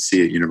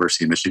residency at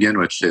University of Michigan,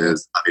 which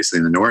is obviously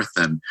in the north.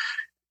 And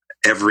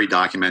every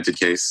documented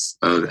case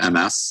of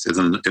MS is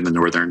in the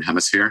northern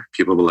hemisphere.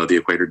 People below the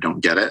equator don't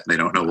get it. They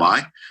don't know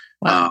why.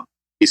 Wow.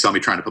 He saw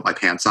me trying to put my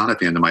pants on at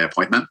the end of my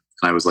appointment.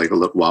 And I was like, I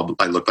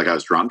looked like I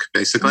was drunk,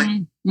 basically.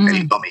 Mm-hmm. And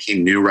he told me he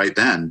knew right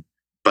then.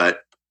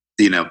 But,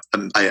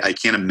 I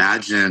can't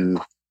imagine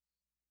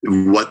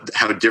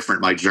how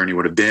different my journey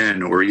would have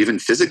been, or even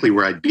physically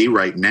where I'd be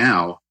right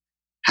now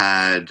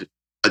had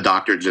a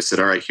doctor just said,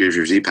 all right, here's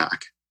your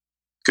Z-Pak.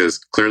 Because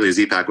clearly a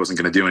Z-Pak wasn't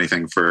going to do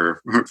anything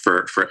for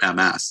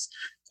MS.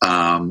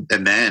 And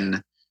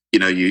then,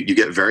 you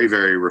get very,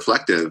 very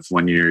reflective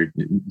when you're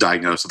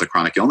diagnosed with a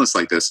chronic illness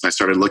like this. And I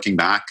started looking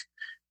back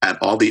at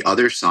all the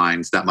other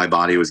signs that my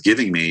body was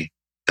giving me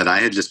that I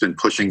had just been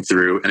pushing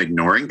through and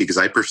ignoring because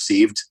I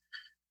perceived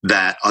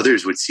that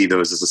others would see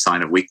those as a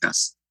sign of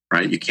weakness,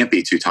 right? You can't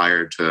be too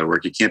tired to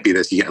work. You can't be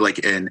this. You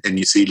can't, and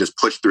you see, you just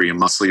push through, you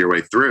muscle your way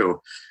through.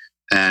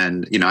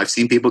 And, I've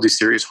seen people do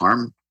serious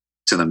harm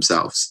to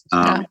themselves.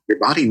 Your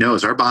body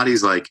knows. Our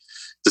body's like,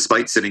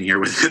 despite sitting here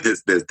with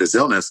this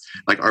illness,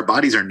 like our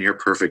bodies are near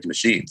perfect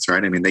machines,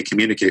 right? I mean, they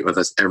communicate with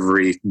us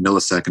every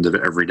millisecond of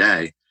every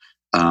day.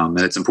 And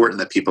it's important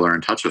that people are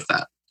in touch with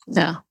that.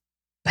 Yeah.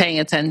 Paying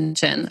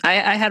attention.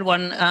 I had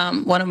one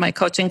of my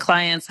coaching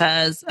clients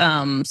has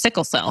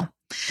sickle cell.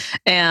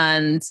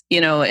 And,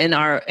 in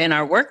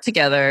our work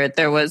together,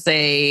 there was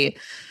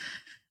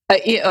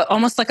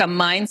almost like a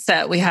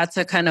mindset we had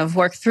to kind of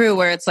work through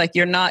where it's like,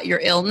 you're not your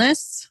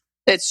illness.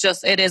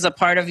 It is a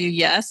part of you,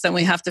 yes. And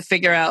we have to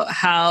figure out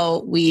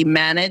how we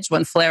manage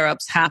when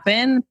flare-ups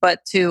happen,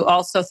 but to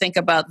also think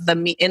about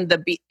in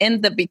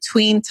the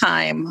between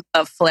time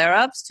of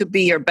flare-ups to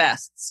be your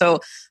best. So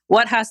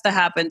what has to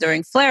happen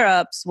during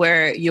flare-ups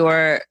where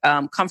you're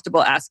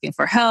comfortable asking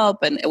for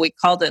help? And we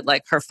called it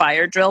like her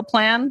fire drill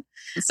plan,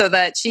 so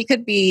that she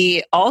could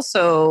be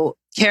also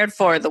cared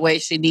for the way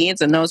she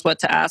needs and knows what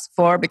to ask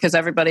for, because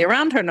everybody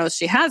around her knows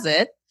she has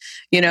it.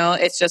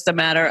 It's just a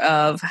matter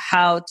of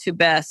how to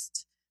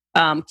best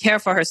care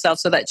for herself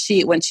so that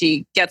when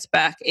she gets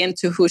back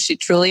into who she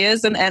truly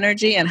is and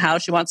energy and how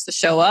she wants to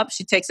show up,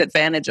 she takes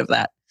advantage of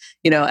that,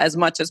 as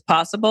much as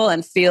possible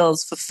and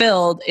feels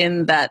fulfilled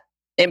in that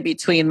in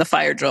between the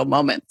fire drill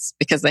moments,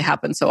 because they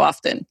happen so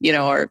often,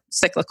 or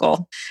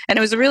cyclical. And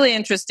it was a really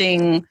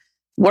interesting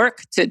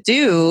work to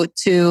do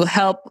to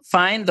help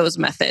find those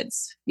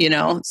methods,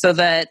 so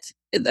that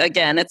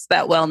again, it's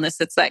that wellness,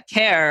 it's that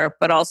care,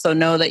 but also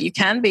know that you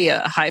can be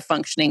a high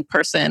functioning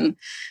person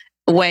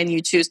when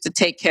you choose to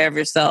take care of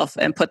yourself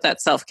and put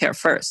that self-care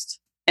first.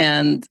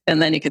 And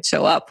then you could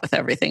show up with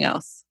everything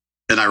else.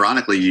 And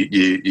ironically,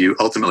 you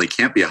ultimately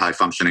can't be a high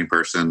functioning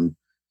person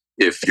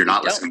if you're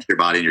not listening to your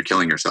body and you're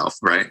killing yourself,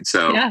 right?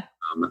 So,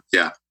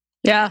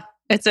 yeah.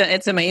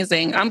 It's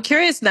amazing. I'm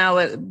curious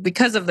now,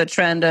 because of the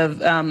trend of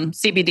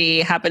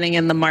CBD happening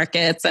in the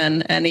markets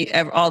and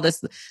all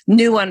this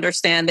new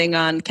understanding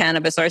on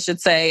cannabis, or I should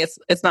say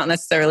it's not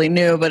necessarily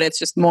new, but it's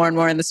just more and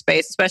more in the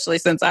space, especially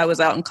since I was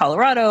out in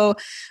Colorado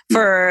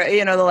for,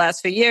 the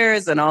last few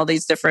years and all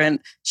these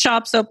different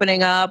shops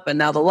opening up and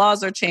now the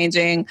laws are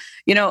changing.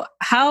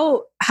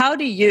 How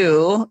do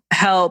you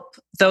help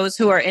those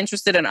who are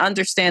interested in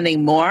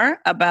understanding more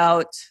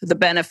about the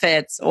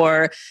benefits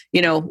or,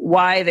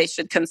 why they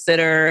should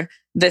consider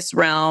this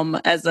realm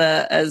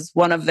as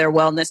one of their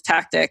wellness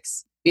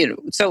tactics?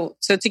 So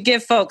to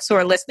give folks who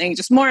are listening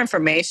just more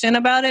information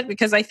about it,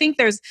 because I think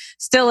there's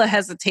still a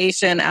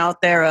hesitation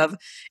out there of,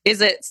 is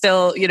it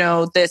still,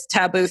 this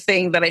taboo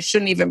thing that I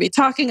shouldn't even be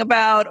talking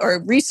about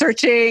or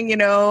researching,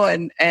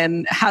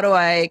 and how do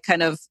I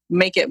kind of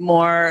make it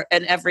more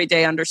an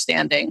everyday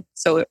understanding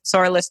so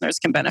our listeners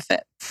can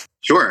benefit?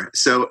 Sure.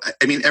 So,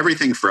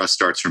 everything for us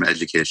starts from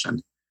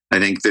education. I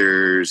think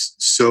 2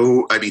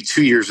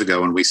 years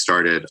ago when we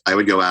started, I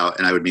would go out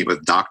and I would meet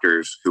with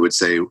doctors who would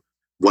say,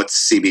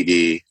 what's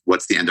CBD?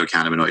 What's the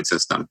endocannabinoid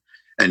system?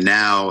 And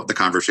now the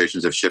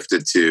conversations have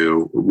shifted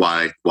to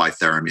why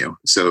Theramu.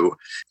 So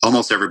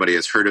almost everybody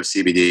has heard of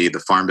CBD. The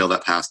Farm Bill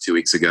that passed 2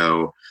 weeks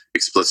ago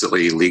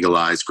explicitly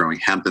legalized growing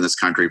hemp in this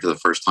country for the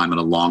first time in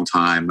a long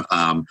time.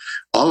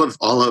 All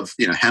of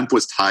hemp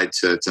was tied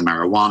to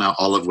marijuana,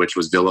 all of which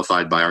was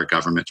vilified by our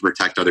government to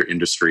protect other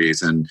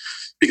industries, and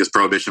because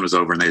prohibition was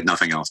over and they had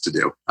nothing else to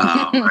do.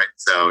 Right?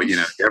 So if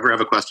you ever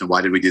have a question,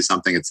 why did we do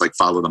something? It's like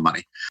follow the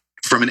money.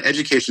 From an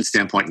education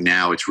standpoint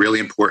now, it's really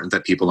important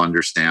that people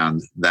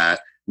understand that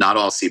not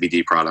all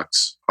CBD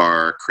products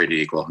are created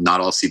equal.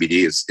 Not all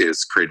CBD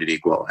is created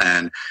equal.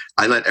 And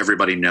I let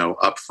everybody know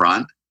up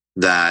front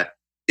that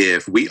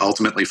if we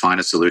ultimately find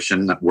a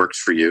solution that works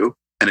for you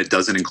and it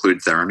doesn't include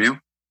Theramu,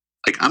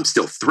 I'm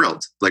still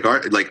thrilled.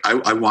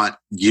 I want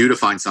you to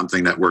find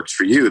something that works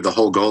for you. The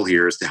whole goal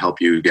here is to help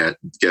you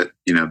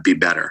be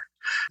better.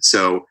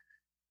 So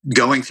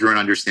going through and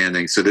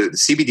understanding. So the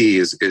CBD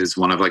is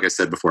one of, like I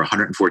said before,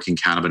 114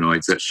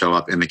 cannabinoids that show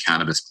up in the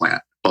cannabis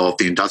plant. Both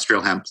the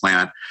industrial hemp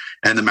plant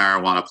and the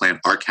marijuana plant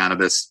are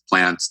cannabis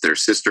plants. They're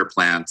sister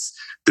plants.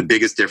 The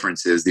biggest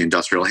difference is the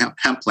industrial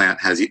hemp plant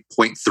has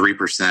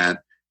 0.3%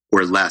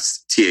 or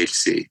less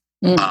THC.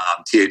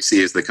 THC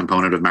is the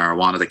component of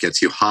marijuana that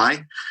gets you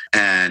high,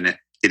 and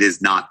it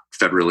is not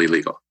federally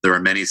legal. There are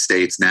many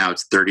states now,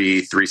 it's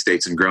 33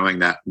 states and growing,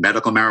 that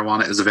medical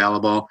marijuana is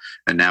available.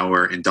 And now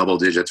we're in double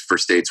digits for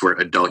states where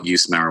adult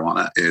use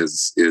marijuana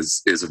is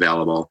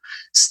available.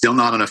 Still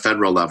not on a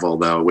federal level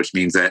though, which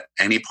means that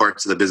any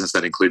parts of the business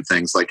that include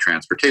things like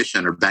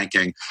transportation or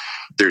banking,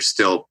 there's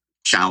still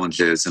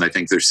challenges. And I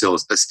think there's still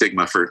a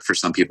stigma for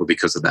some people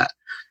because of that.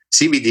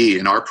 CBD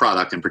in our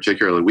product in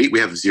particular, we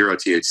have 0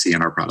 THC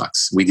in our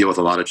products. We deal with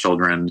a lot of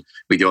children.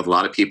 We deal with a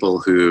lot of people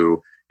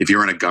who, if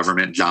you're in a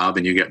government job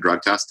and you get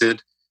drug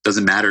tested,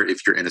 doesn't matter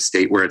if you're in a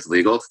state where it's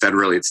legal.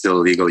 Federally, it's still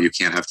illegal. You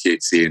can't have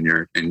THC in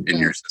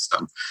your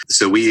system.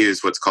 So we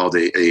use what's called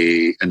a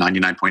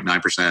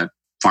 99.9%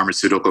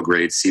 pharmaceutical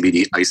grade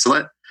CBD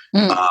isolate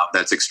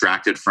that's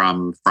extracted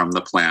from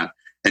the plant.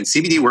 And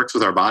CBD works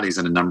with our bodies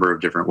in a number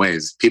of different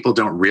ways. People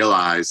don't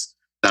realize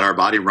that our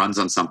body runs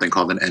on something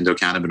called an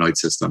endocannabinoid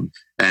system.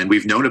 And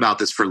we've known about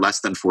this for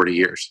less than 40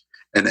 years.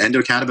 And the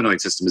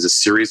endocannabinoid system is a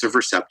series of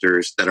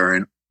receptors that are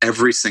in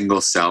every single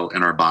cell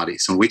in our body.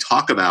 So when we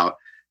talk about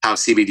how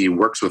CBD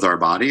works with our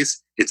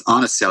bodies, it's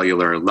on a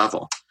cellular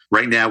level.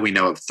 Right now, we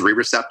know of 3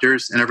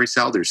 receptors in every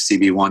cell. There's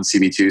CB1,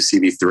 CB2,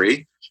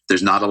 CB3.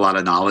 There's not a lot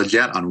of knowledge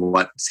yet on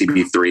what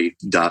CB3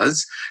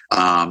 does.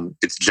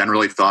 It's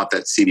generally thought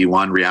that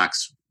CB1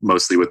 reacts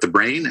mostly with the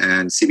brain,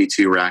 and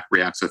CB2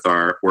 reacts with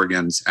our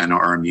organs and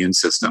our immune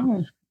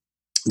system.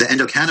 The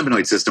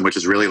endocannabinoid system, which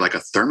is really like a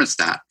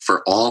thermostat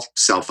for all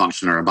cell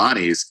function in our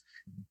bodies,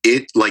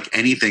 it, like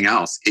anything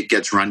else, it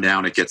gets run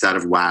down, it gets out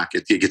of whack,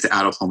 it gets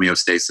out of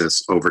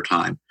homeostasis over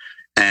time.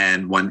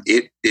 And when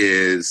it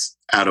is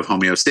out of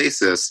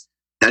homeostasis,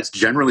 that's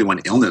generally when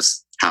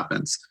illness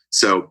happens.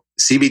 So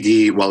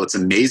CBD, while it's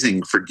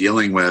amazing for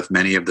dealing with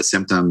many of the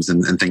symptoms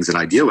and things that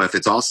I deal with,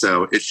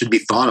 it should be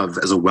thought of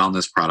as a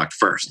wellness product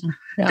first.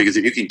 Yeah. Because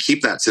if you can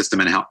keep that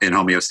system in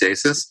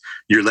homeostasis,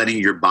 you're letting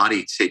your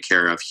body take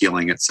care of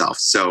healing itself.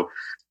 So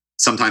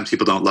sometimes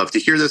people don't love to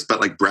hear this,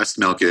 but like breast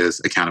milk is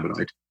a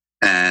cannabinoid.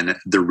 And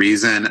the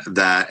reason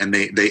that, and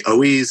there's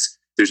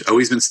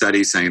always been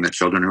studies saying that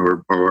children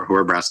who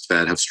are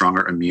breastfed have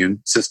stronger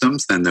immune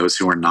systems than those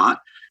who are not.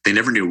 They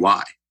never knew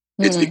why.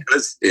 It's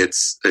because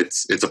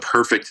it's a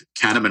perfect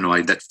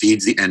cannabinoid that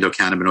feeds the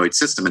endocannabinoid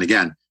system. And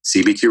again,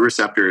 CB2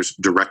 receptors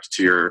direct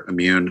to your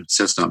immune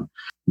system.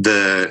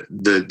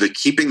 The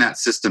keeping that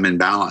system in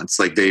balance,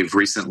 like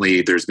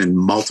there's been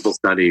multiple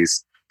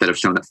studies that have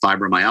shown that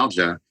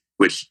fibromyalgia,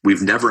 which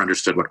we've never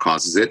understood what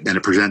causes it, and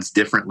it presents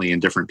differently in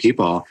different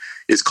people,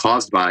 is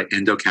caused by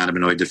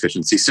endocannabinoid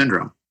deficiency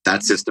syndrome.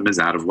 That system is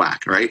out of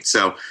whack, right?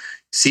 So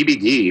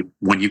CBD,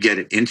 when you get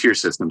it into your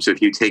system, so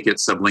if you take it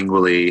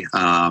sublingually,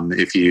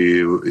 if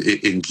you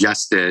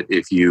ingest it,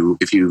 if you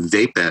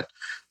vape it,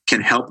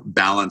 can help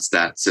balance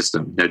that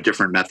system. Now,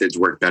 different methods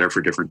work better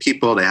for different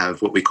people. They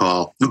have what we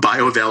call the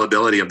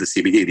bioavailability of the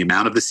CBD. The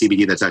amount of the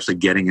CBD that's actually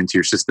getting into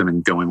your system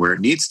and going where it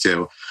needs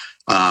to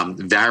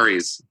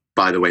varies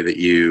by the way that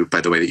you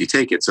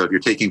take it. So if you're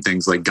taking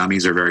things like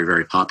gummies are very,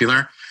 very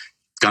popular.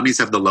 Gummies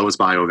have the lowest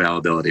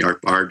bioavailability.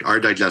 Our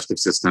digestive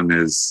system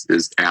is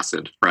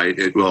acid, right?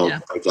 It will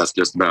digest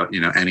just about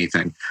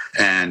anything.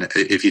 And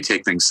if you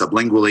take things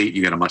sublingually,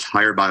 you get a much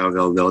higher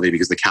bioavailability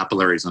because the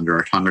capillaries under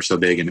our tongue are so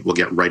big, and it will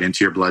get right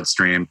into your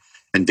bloodstream.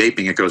 And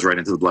vaping, it goes right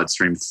into the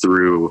bloodstream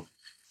through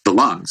the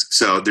lungs.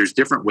 So there's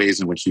different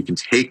ways in which you can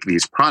take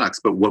these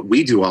products. But what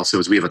we do also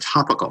is we have a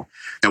topical.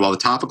 And while the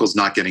topical is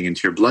not getting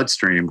into your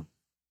bloodstream,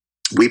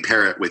 we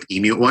pair it with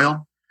emu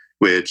oil,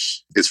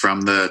 which is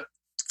from the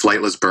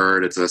flightless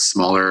bird. It's a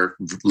smaller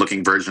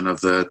looking version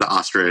of the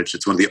ostrich.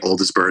 It's one of the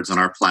oldest birds on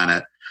our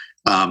planet.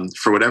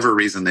 For whatever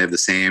reason, they have the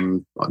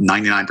same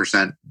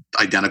 99%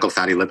 identical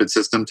fatty lipid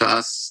system to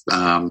us.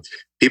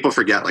 People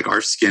forget, like,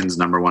 our skin's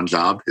number one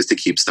job is to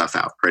keep stuff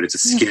out, right? It's a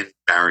skin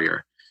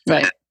barrier.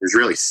 Right. And there's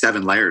really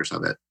 7 layers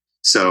of it.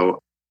 So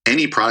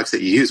any products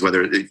that you use,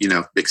 whether,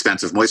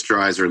 expensive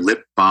moisturizer,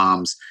 lip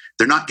balms,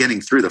 they're not getting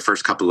through the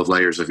first couple of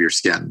layers of your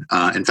skin.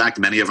 In fact,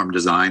 many of them are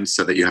designed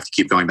so that you have to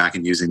keep going back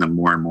and using them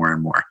more and more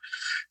and more.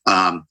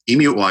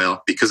 Emu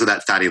oil, because of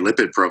that fatty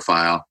lipid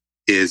profile,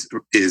 is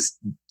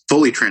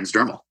fully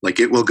transdermal. Like,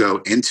 it will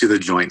go into the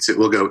joints, it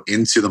will go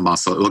into the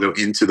muscle, it will go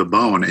into the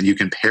bone, and you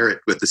can pair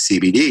it with the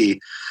CBD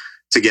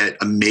to get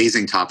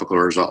amazing topical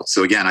results.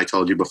 So again, I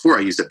told you before,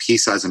 I used a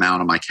pea-sized amount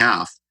on my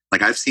calf.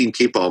 Like, I've seen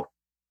people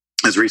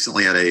as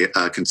recently at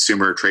a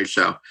consumer trade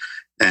show,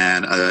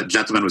 and a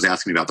gentleman was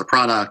asking me about the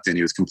product, and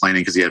he was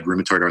complaining because he had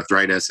rheumatoid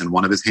arthritis, and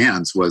one of his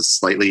hands was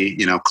slightly,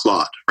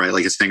 clawed, right?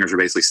 Like, his fingers were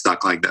basically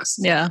stuck like this.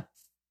 Yeah.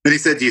 And he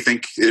said, "Do you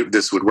think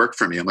this would work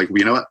for me?" I'm like, "Well,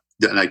 you know what?"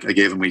 And I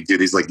gave him, we do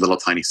these like little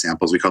tiny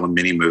samples. We call them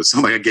mini moves. So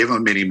I'm like, I gave him a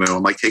mini move.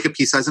 I'm like, take a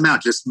pea-sized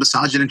amount, just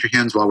massage it into your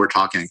hands while we're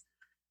talking.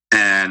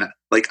 And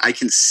like, I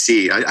can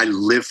see, I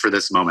live for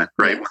this moment,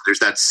 right? When there's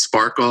that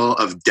sparkle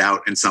of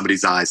doubt in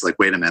somebody's eyes. Like,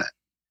 wait a minute,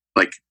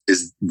 like,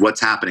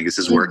 what's happening? Is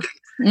this working?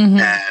 Mm-hmm.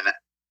 And,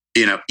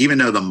 even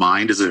though the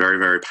mind is a very,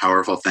 very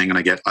powerful thing, and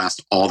I get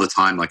asked all the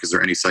time, like, is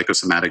there any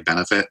psychosomatic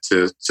benefit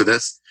to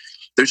this?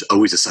 There's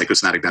always a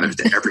psychosomatic benefit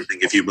to everything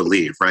if you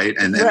believe, right?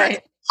 And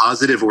right.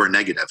 Positive or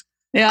negative.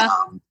 Yeah.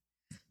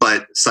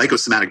 But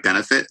psychosomatic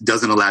benefit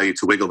doesn't allow you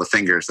to wiggle the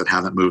fingers that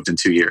haven't moved in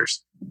 2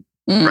 years,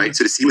 right?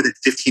 So to see within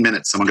 15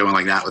 minutes someone going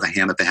like that with a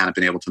hand that they hadn't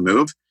been able to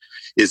move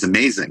is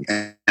amazing.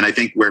 And I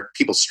think where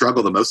people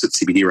struggle the most with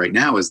CBD right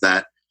now is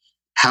that,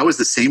 how is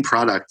the same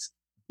product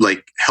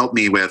like help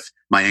me with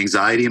my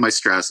anxiety, my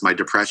stress, my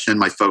depression,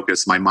 my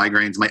focus, my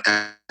migraines, my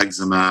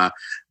eczema,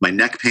 my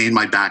neck pain,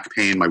 my back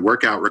pain, my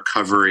workout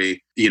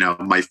recovery,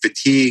 my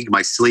fatigue,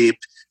 my sleep.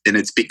 And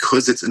it's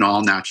because it's an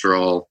all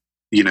natural,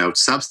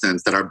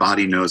 substance that our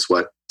body knows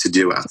what to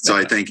do with. So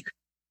I think,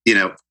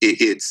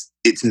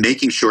 it's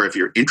making sure, if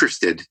you're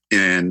interested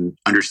in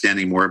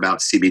understanding more about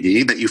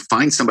CBD, that you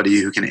find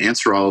somebody who can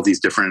answer all of these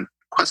different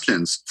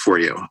questions for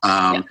you.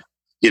 And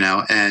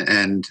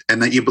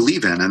that you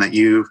believe in, and that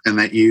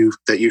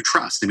you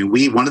trust. I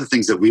mean, one of the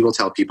things that we will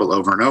tell people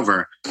over and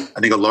over, I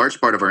think a large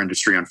part of our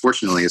industry,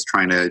 unfortunately, is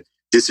trying to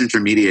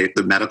disintermediate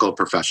the medical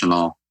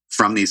professional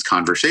from these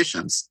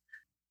conversations.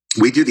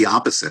 We do the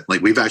opposite.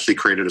 Like, we've actually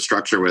created a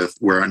structure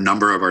where a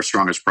number of our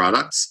strongest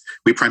products,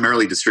 we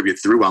primarily distribute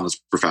through wellness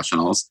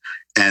professionals,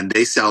 and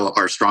they sell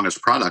our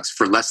strongest products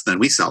for less than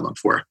we sell them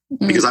for,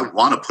 because I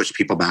want to push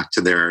people back to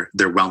their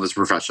wellness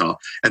professional.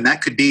 And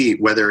that could be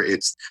whether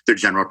it's their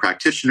general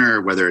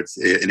practitioner, whether it's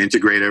an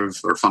integrative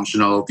or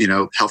functional,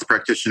 health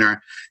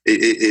practitioner.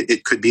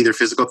 It could be their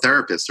physical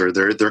therapist, or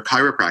their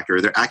chiropractor,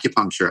 or their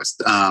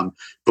acupuncturist.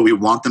 But we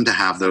want them to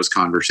have those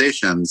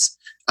conversations,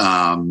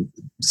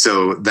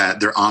 so that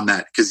they're on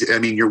that, because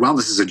your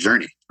wellness is a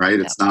journey, right?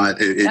 It's not,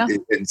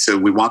 and so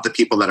we want the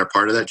people that are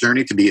part of that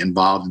journey to be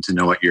involved and to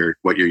know what you're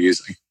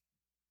using.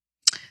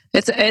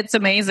 It's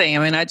amazing.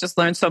 I just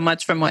learned so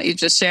much from what you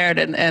just shared,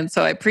 and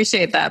so I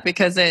appreciate that,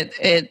 because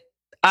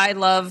I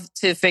love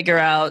to figure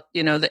out,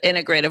 the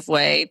integrative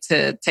way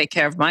to take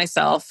care of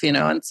myself,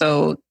 and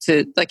so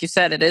like you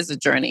said, it is a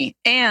journey.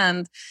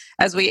 And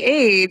as we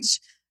age,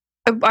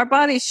 our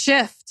bodies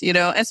shift,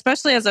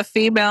 especially as a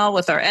female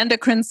with our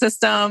endocrine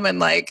system, and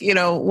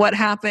what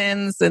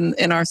happens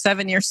in our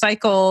 7-year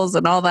cycles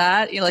and all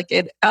that,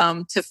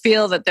 to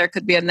feel that there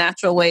could be a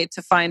natural way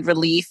to find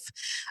relief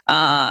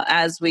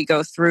as we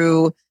go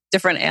through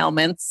different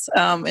ailments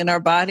in our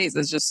bodies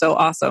is just so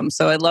awesome.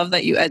 So I love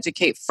that you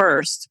educate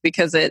first,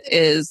 because it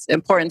is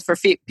important for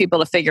people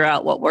to figure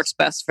out what works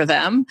best for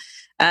them,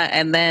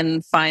 and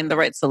then find the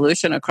right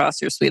solution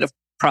across your suite of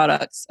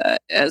products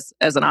as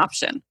an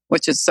option,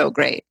 which is so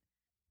great.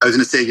 I was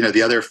going to say,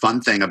 the other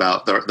fun thing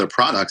about the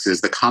products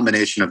is the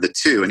combination of the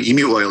two. And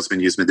emu oil has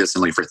been used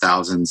medicinally for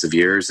thousands of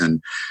years,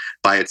 and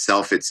by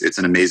itself, it's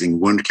an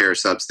amazing wound care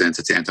substance.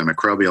 It's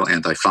antimicrobial,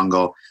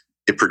 antifungal.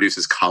 It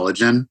produces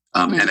collagen,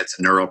 and it's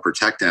a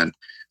neuroprotectant.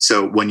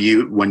 So when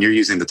you're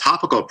using the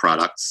topical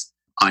products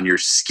on your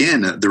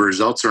skin, the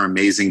results are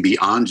amazing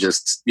beyond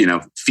just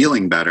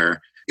feeling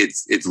better.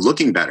 It's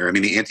looking better. I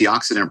mean, the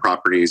antioxidant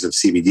properties of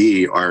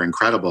CBD are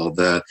incredible.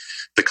 The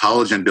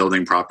collagen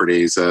building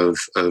properties of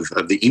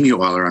the emu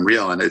oil are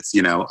unreal. And it's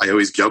I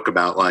always joke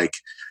about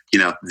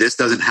this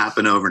doesn't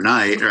happen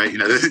overnight, right?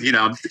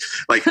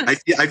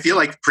 I feel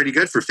like pretty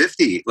good for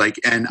 50.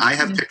 And I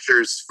have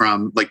pictures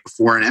from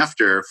before and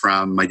after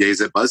from my days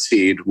at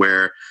BuzzFeed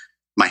where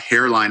my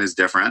hairline is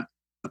different.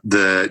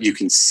 You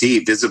can see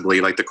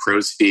visibly the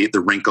crow's feet, the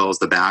wrinkles,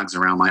 the bags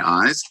around my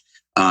eyes.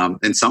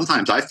 And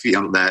sometimes I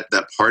feel that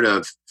part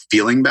of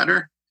feeling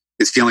better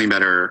is feeling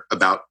better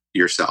about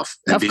yourself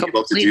and being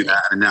able to do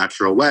that in a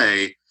natural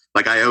way.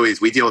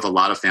 We deal with a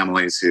lot of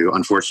families who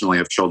unfortunately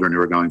have children who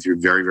are going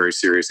through very, very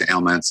serious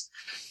ailments,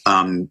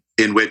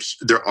 in which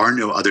there are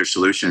no other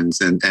solutions.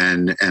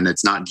 And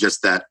it's not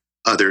just that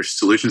other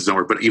solutions don't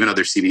work, but even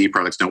other CBD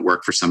products don't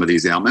work for some of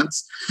these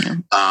ailments.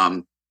 Yeah.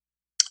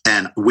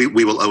 And we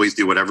will always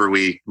do whatever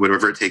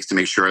it takes to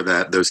make sure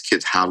that those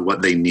kids have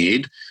what they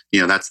need.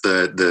 That's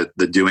the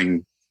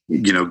doing,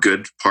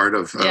 good part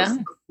of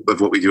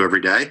what we do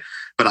every day.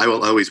 But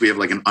we have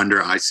an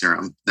under eye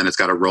serum, and it's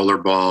got a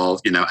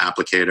rollerball,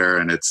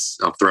 applicator, and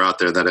I'll throw out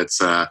there that it's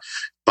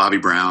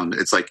Bobbi Brown.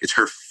 It's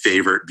her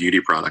favorite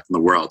beauty product in the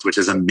world, which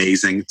is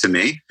amazing to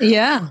me.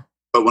 Yeah.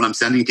 But when I'm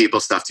sending people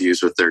stuff to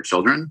use with their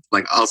children,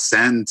 I'll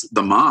send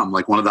the mom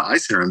one of the eye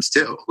serums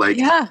too.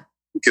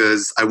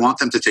 Because I want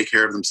them to take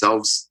care of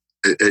themselves,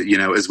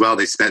 as well.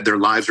 Their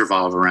lives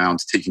revolve around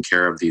taking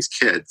care of these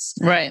kids.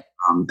 Right.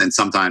 And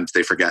sometimes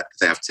they forget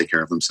they have to take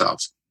care of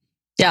themselves.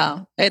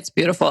 Yeah, it's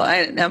beautiful.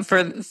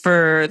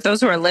 For those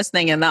who are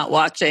listening and not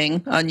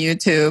watching on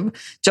YouTube,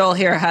 Joel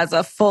here has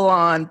a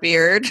full-on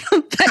beard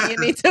that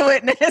you need to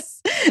witness.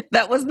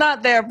 That was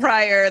not there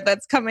prior.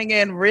 That's coming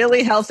in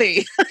really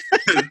healthy.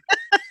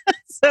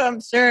 So I'm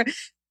sure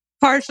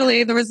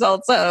partially the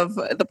results of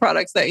the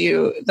products that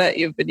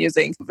you've been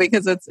using,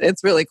 because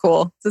it's really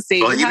cool to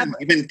see. Well,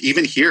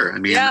 even here, I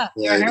mean,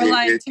 your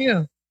hairline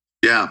too.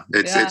 Yeah,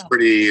 it's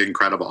pretty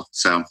incredible.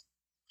 So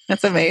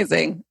that's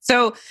amazing.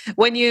 So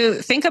when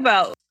you think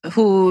about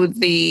who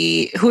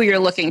you're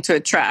looking to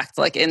attract,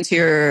 into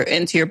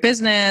your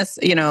business,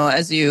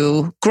 as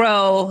you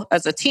grow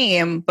as a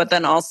team, but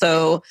then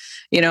also,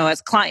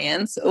 as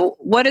clients,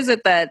 what is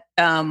it that,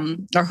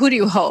 or who do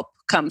you hope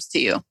comes to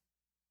you?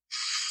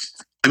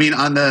 I mean,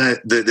 on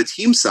the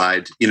team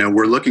side,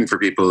 we're looking for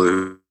people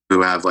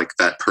who have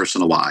that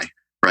personal why,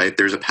 right?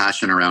 There's a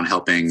passion around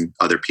helping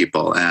other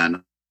people.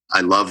 And I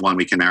love when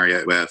we can marry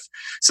it with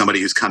somebody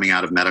who's coming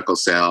out of medical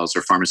sales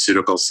or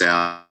pharmaceutical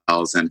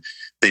sales, and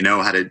they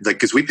know how to,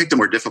 because we picked a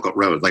more difficult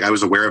road. I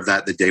was aware of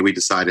that the day we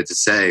decided to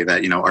say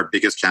that, our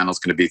biggest channel is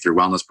going to be through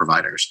wellness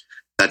providers.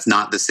 That's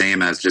not the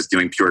same as just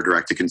doing pure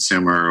direct to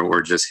consumer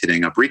or just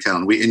hitting up retail.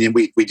 And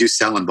we do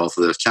sell in both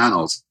of those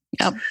channels.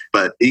 Yep.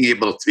 But being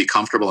able to be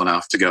comfortable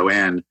enough to go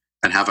in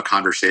and have a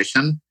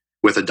conversation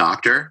with a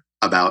doctor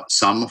about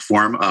some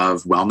form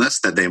of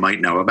wellness that they might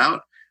know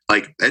about,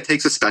 it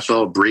takes a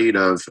special breed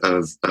of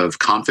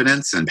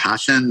confidence and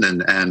passion.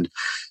 And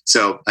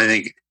so I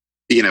think,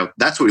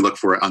 that's what we look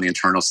for on the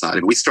internal side.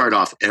 And we start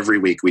off every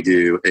week, we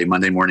do a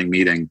Monday morning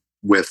meeting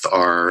with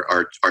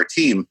our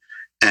team.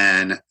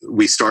 And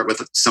we start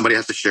with somebody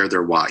has to share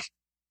their why.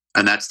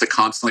 And that's to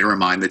constantly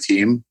remind the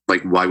team,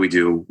 why we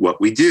do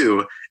what we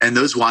do. And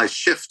those whys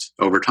shift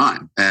over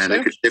time. And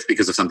It could shift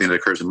because of something that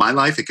occurs in my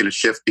life. It can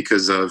shift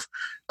because of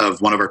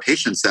one of our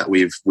patients that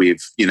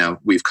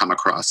we've come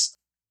across.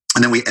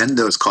 And then we end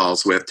those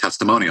calls with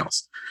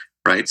testimonials,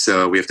 right?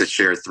 So we have to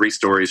share 3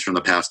 stories from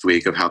the past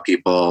week of how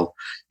people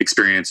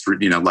experienced,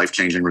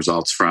 life-changing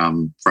results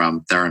from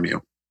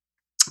Theramu.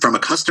 From a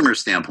customer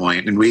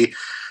standpoint, and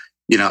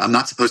I'm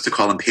not supposed to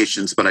call them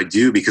patients, but I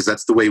do, because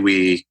that's the way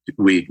we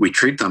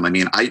treat them. I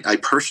mean, I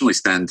personally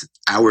spend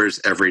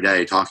hours every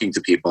day talking to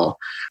people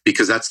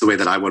because that's the way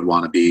that I would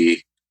want to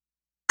be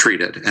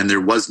treated. And there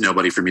was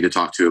nobody for me to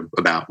talk to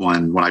about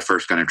when I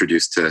first got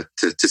introduced to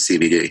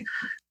CBD.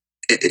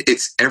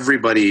 It's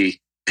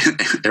everybody.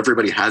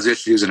 Everybody has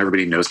issues, and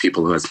everybody knows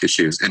people who has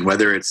issues. And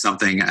whether it's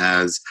something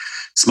as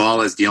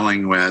small as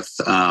dealing with,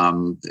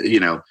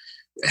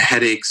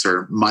 headaches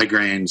or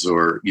migraines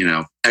or,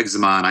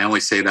 eczema. And I only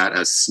say that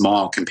as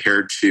small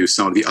compared to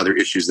some of the other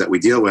issues that we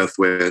deal with,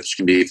 which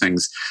can be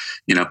things,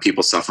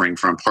 people suffering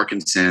from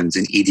Parkinson's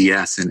and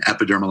EDS and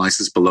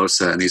epidermolysis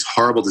bullosa and these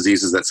horrible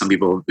diseases that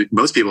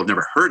most people have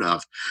never heard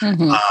of.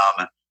 Mm-hmm.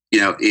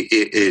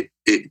 it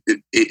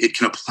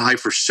can apply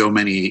for so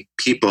many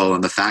people,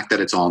 and the fact that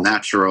it's all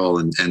natural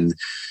and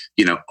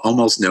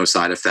almost no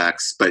side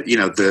effects. But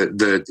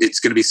it's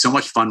going to be so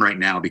much fun right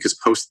now because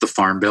post the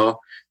Farm Bill,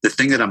 the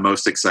thing that I'm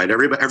most excited,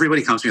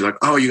 everybody comes to me like,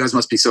 oh, you guys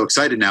must be so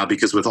excited now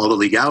because with all the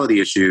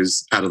legality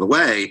issues out of the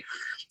way,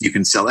 you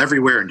can sell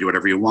everywhere and do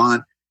whatever you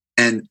want.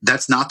 And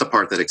that's not the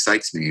part that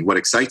excites me. What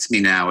excites me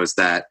now is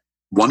that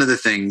one of the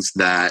things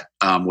that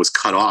was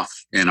cut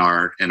off in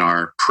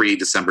our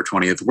pre-December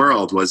 20th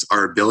world was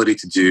our ability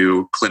to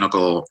do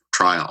clinical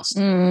trials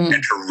and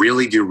to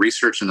really do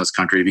research in this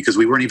country, because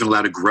we weren't even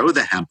allowed to grow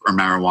the hemp or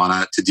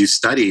marijuana to do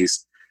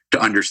studies to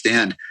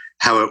understand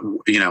how it,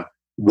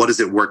 what does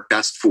it work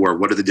best for?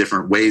 What are the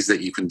different ways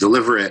that you can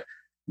deliver it?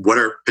 What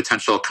are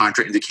potential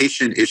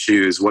contraindication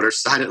issues? What are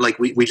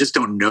we just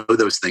don't know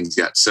those things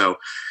yet. So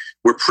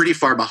we're pretty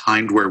far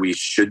behind where we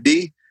should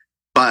be.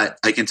 But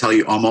I can tell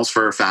you almost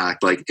for a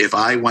fact, like if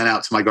I went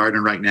out to my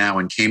garden right now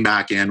and came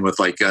back in with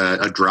like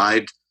a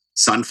dried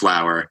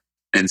sunflower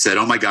and said,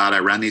 oh my God, I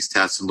ran these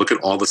tests and look at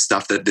all the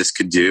stuff that this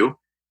could do.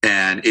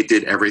 And it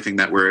did everything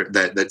that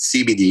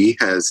CBD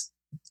has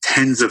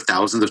tens of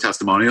thousands of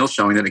testimonials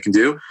showing that it can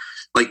do.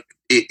 Like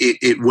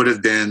it would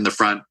have been the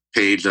front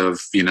page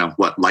of,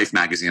 Life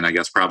magazine, I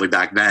guess, probably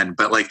back then,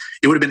 but like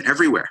it would have been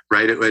everywhere,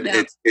 right?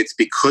 It's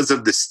because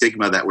of the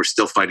stigma that we're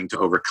still fighting to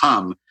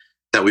overcome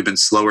that we've been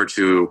slower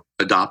to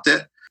adopt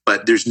it,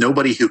 but there's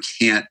nobody who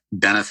can't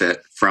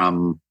benefit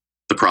from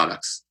the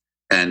products.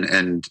 And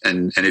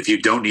if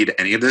you don't need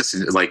any of this,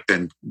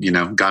 then,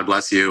 God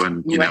bless you.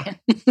 And, right.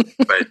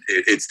 But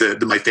it's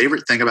my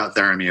favorite thing about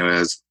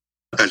Theramu is,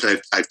 actually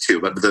I have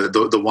two, but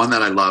the one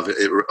that I love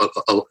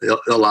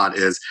a lot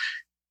is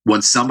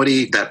when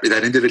somebody,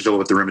 that individual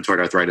with the rheumatoid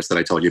arthritis that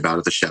I told you about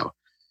at the show,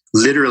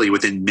 literally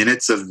within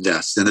minutes of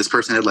this, and this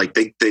person had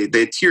they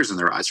had tears in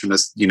their eyes from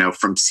this,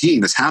 from seeing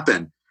this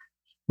happen.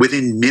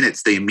 Within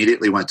minutes, they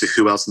immediately went to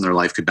who else in their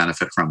life could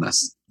benefit from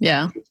this.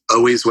 Yeah.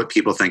 Always what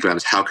people think about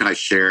is how can I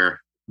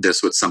share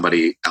this with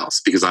somebody else,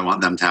 because I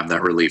want them to have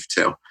that relief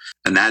too.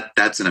 And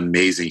that's an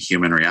amazing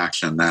human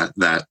reaction that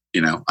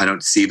I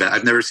don't see that.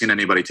 I've never seen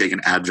anybody take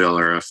an Advil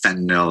or a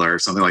fentanyl or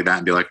something like that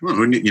and be like, who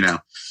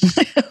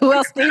who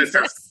else needs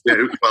this? Yeah,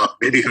 well,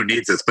 maybe who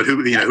needs this, but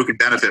who can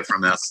benefit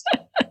from this?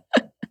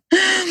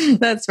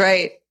 That's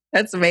right.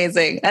 That's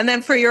amazing. And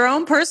then for your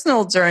own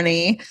personal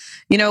journey,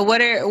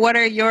 what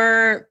are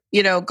your,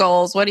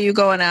 goals? What are you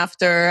going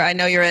after? I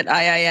know you're at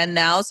IIN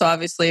now, so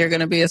obviously you're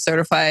going to be a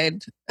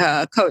certified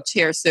coach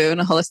here soon,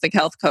 a holistic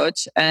health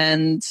coach.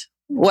 And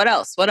what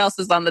else? What else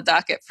is on the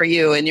docket for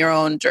you in your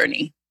own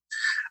journey?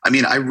 I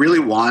mean, I really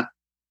want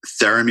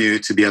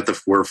Theramu to be at the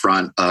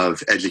forefront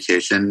of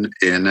education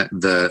in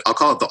I'll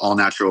call it the all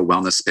natural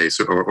wellness space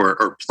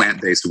or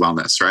plant-based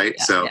wellness, right?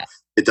 Yeah.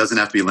 It doesn't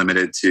have to be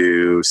limited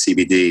to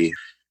CBD.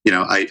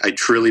 I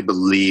truly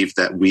believe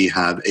that we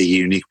have a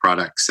unique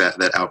product set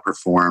that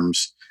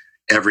outperforms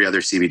every other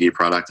CBD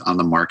product on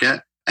the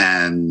market.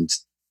 And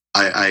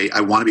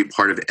I want to be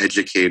part of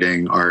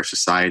educating our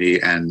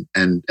society and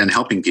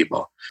helping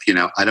people.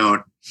 I'm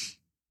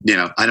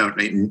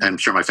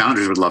sure my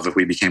founders would love if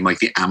we became like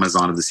the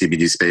Amazon of the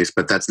CBD space,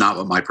 but that's not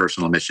what my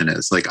personal mission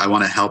is. Like, I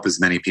want to help as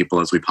many people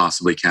as we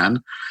possibly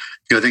can.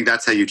 I think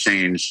that's how you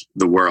change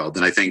the world.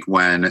 And I think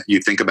when you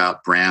think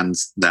about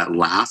brands that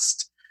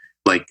last,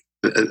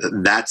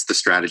 that's the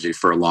strategy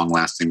for a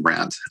long-lasting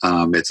brand.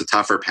 It's a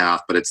tougher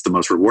path, but it's the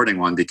most rewarding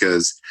one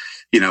because,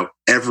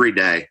 every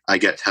day I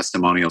get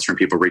testimonials from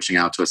people reaching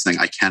out to us saying,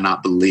 I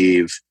cannot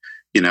believe,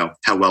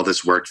 how well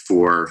this worked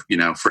for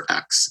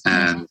X.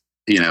 And,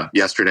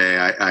 yesterday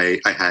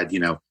I had,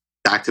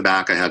 back to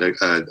back, I had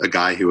a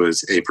guy who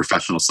was a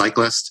professional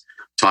cyclist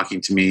talking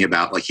to me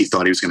about he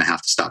thought he was going to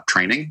have to stop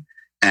training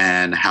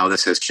and how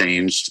this has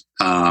changed,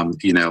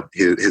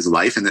 his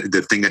life. And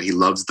the thing that he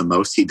loves the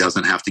most, he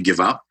doesn't have to give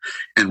up.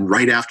 And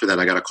right after that,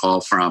 I got a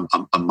call from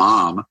a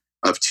mom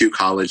of two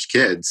college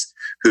kids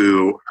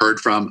who heard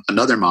from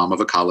another mom of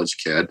a college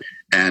kid,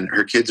 and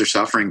her kids are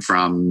suffering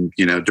from,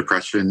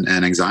 depression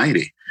and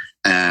anxiety.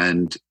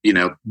 And,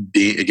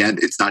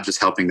 it's not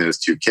just helping those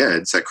two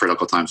kids at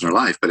critical times in their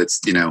life, but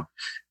it's,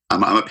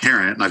 I'm a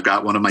parent and I've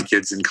got one of my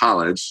kids in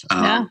college.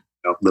 Yeah.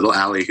 Little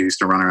Allie, who used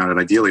to run around at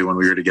Ideally when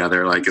we were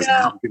together, is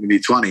now going to be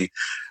 20.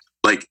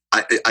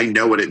 I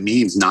know what it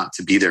means not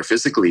to be there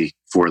physically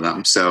for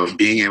them. So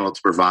being able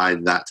to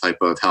provide that type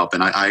of help.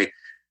 And I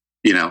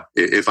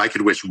if I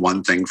could wish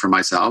one thing for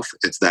myself,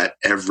 it's that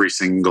every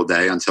single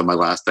day until my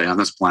last day on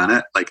this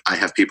planet, I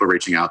have people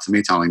reaching out to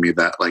me telling me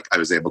that I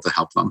was able to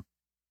help them,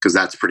 because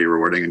that's pretty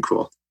rewarding and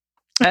cool.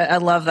 I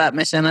love that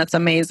mission. That's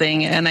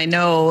amazing. And I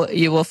know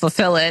you will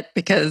fulfill it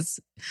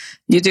because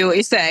you do what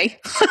you say.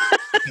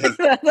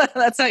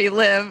 That's how you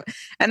live.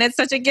 And it's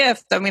such a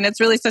gift. I mean, it's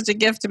really such a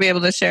gift to be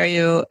able to share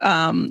you,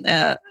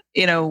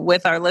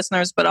 with our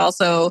listeners, but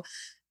also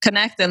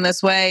connect in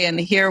this way and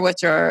hear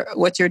what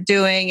you're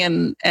doing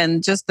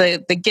and just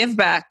the give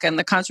back and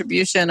the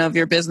contribution of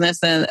your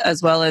business and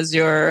as well as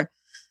your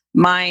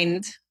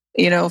mind,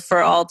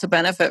 for all to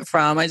benefit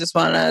from. I just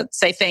want to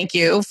say thank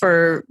you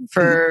for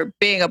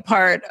being a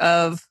part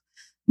of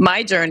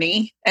my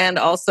journey and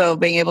also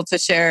being able to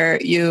share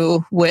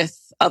you with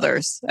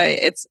others.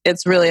 It's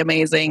really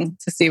amazing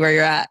to see where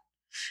you're at.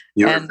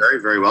 You're very,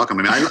 very welcome.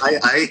 I mean,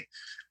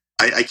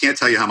 I can't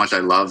tell you how much I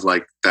love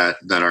like that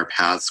our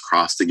paths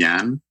crossed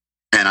again.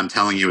 And I'm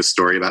telling you a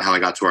story about how I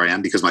got to where I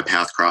am because my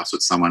path crossed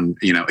with someone,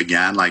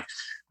 again, like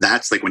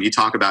that's like when you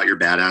talk about your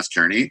badass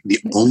journey, the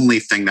only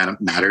thing that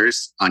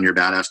matters on your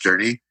badass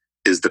journey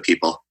is the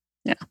people.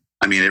 Yeah.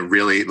 I mean, it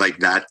really like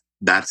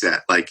that's it.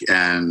 Like,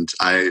 and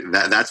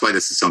that's why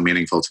this is so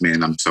meaningful to me.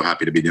 And I'm so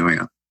happy to be doing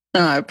it. Oh,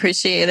 I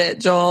appreciate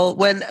it, Joel.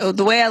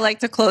 The way I like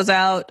to close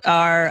out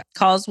our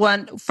calls,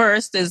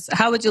 first is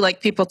how would you like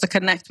people to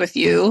connect with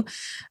you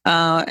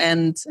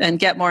and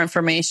get more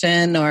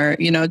information or,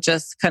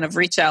 just kind of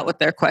reach out with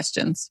their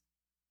questions?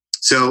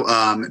 So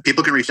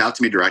people can reach out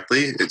to me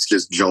directly. It's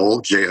just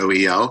Joel,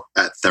 Joel,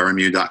 at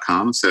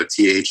Theramu.com. So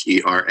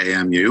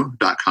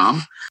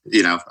THERAMU.com.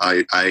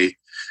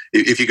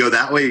 If you go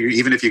that way,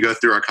 even if you go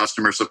through our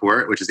customer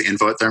support, which is the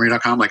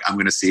info@Theramu.com, like I'm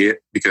going to see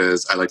it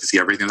because I like to see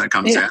everything that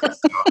comes in. So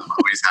I'm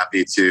always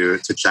happy to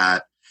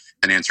chat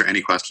and answer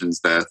any questions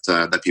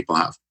that people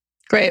have.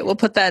 Great. We'll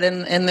put that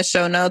in the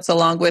show notes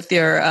along with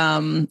your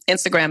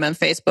Instagram and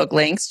Facebook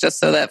links, just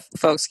so that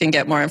folks can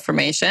get more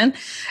information.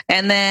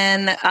 And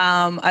then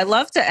I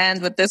love to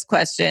end with this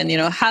question.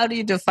 How do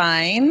you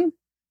define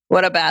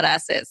what a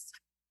badass is?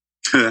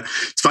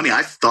 It's funny.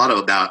 I've thought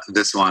about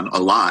this one a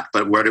lot,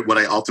 but what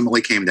I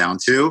ultimately came down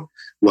to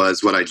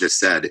was what I just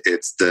said.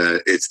 It's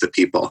the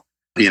people.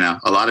 A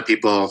lot of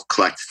people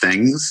collect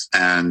things,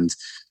 and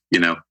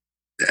there's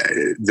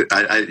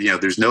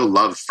no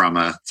love from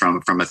a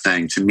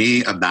thing. To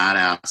me, a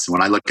badass.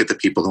 When I look at the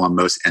people who I'm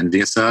most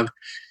envious of,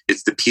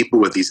 it's the people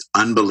with these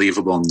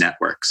unbelievable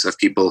networks of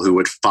people who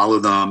would follow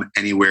them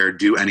anywhere,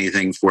 do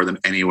anything for them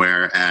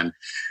anywhere, and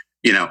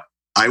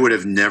I would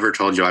have never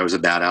told you I was a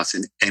badass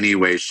in any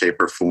way,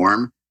 shape, or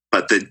form.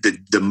 But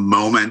the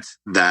moment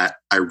that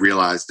I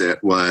realized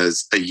it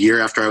was a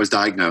year after I was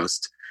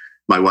diagnosed.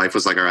 My wife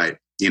was like, all right,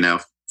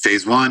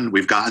 phase 1,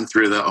 we've gotten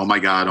through the, oh my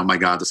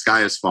God, the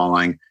sky is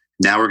falling.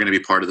 Now we're going to be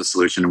part of the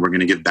solution and we're going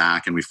to give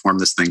back. And we formed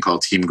this thing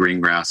called Team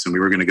Greengrass. And we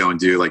were going to go and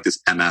do like this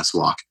MS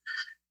walk.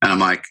 And I'm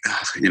like,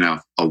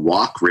 a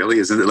walk, really?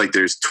 Isn't it like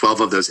there's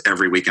 12 of those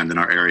every weekend in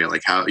our area?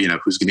 Like how,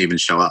 who's going to even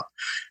show up?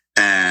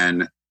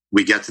 And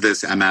we get to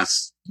this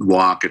MS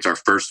walk. It's our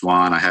first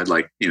one. I had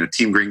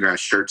Team Greengrass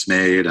shirts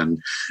made, and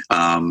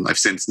I've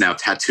since now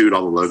tattooed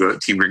all the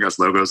Team Greengrass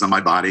logos on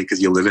my body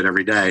because you live it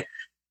every day.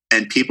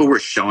 And people were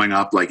showing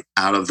up like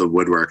out of the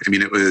woodwork. I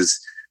mean, it was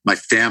my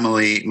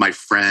family, my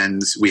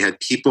friends. We had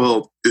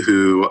people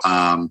who,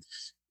 my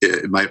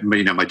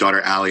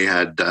daughter Allie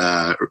had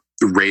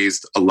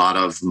raised a lot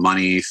of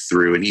money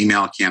through an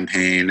email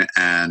campaign,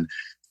 and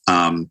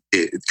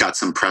it got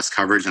some press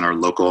coverage in our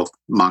local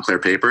Montclair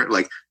paper.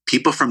 Like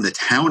people from the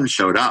town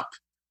showed up,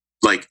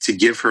 like to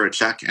give her a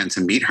check and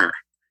to meet her,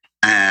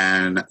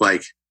 and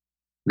like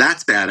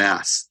that's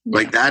badass. Yeah.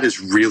 Like that is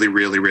really,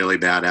 really, really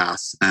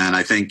badass. And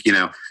I think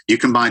you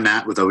combine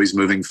that with always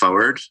moving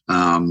forward,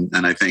 and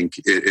I think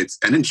it's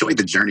and enjoy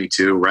the journey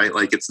too, right?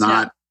 Like it's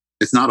not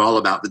all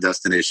about the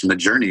destination. The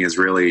journey is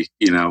really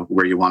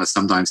where you want to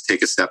sometimes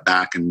take a step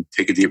back and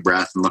take a deep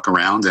breath and look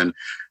around and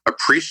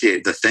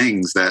appreciate the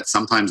things that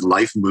sometimes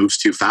life moves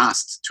too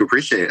fast to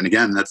appreciate. And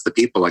again, that's the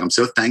people. Like I'm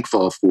so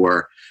thankful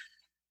for,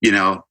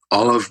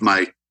 all of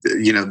my,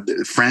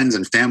 friends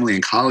and family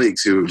and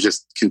colleagues who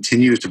just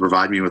continue to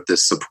provide me with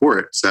this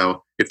support.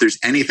 So if there's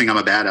anything I'm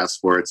a badass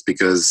for, it's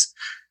because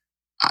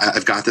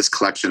I've got this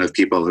collection of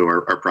people who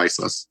are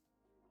priceless.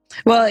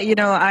 Well,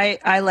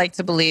 I like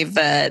to believe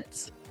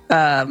that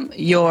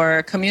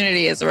your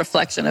community is a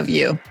reflection of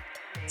you.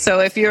 So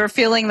if you're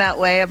feeling that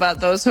way about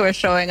those who are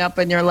showing up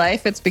in your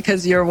life, it's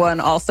because you're one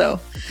also,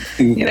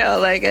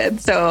 and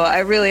so I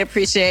really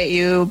appreciate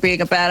you being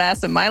a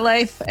badass in my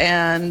life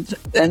and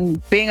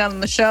being on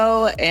the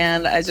show.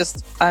 And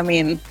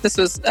this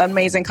was an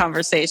amazing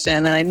conversation,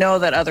 and I know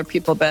that other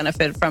people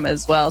benefit from it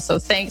as well. So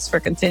thanks for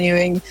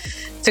continuing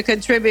to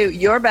contribute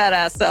your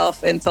badass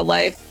self into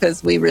life,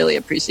 because we really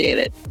appreciate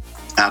it.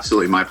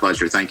 Absolutely. My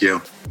pleasure. Thank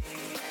you.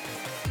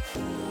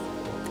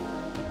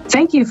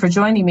 Thank you for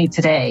joining me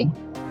today.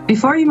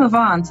 Before you move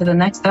on to the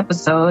next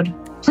episode,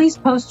 please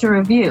post your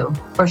review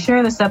or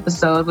share this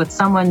episode with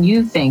someone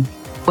you think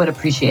would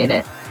appreciate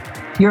it.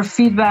 Your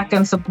feedback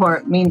and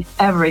support mean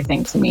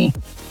everything to me.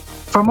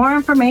 For more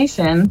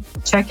information,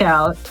 check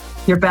out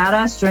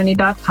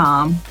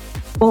yourbadassjourney.com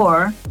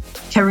or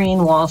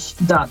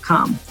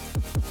KareenWalsh.com.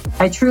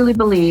 I truly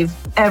believe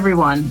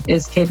everyone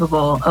is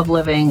capable of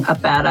living a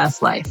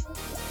badass life.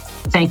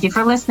 Thank you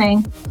for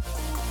listening.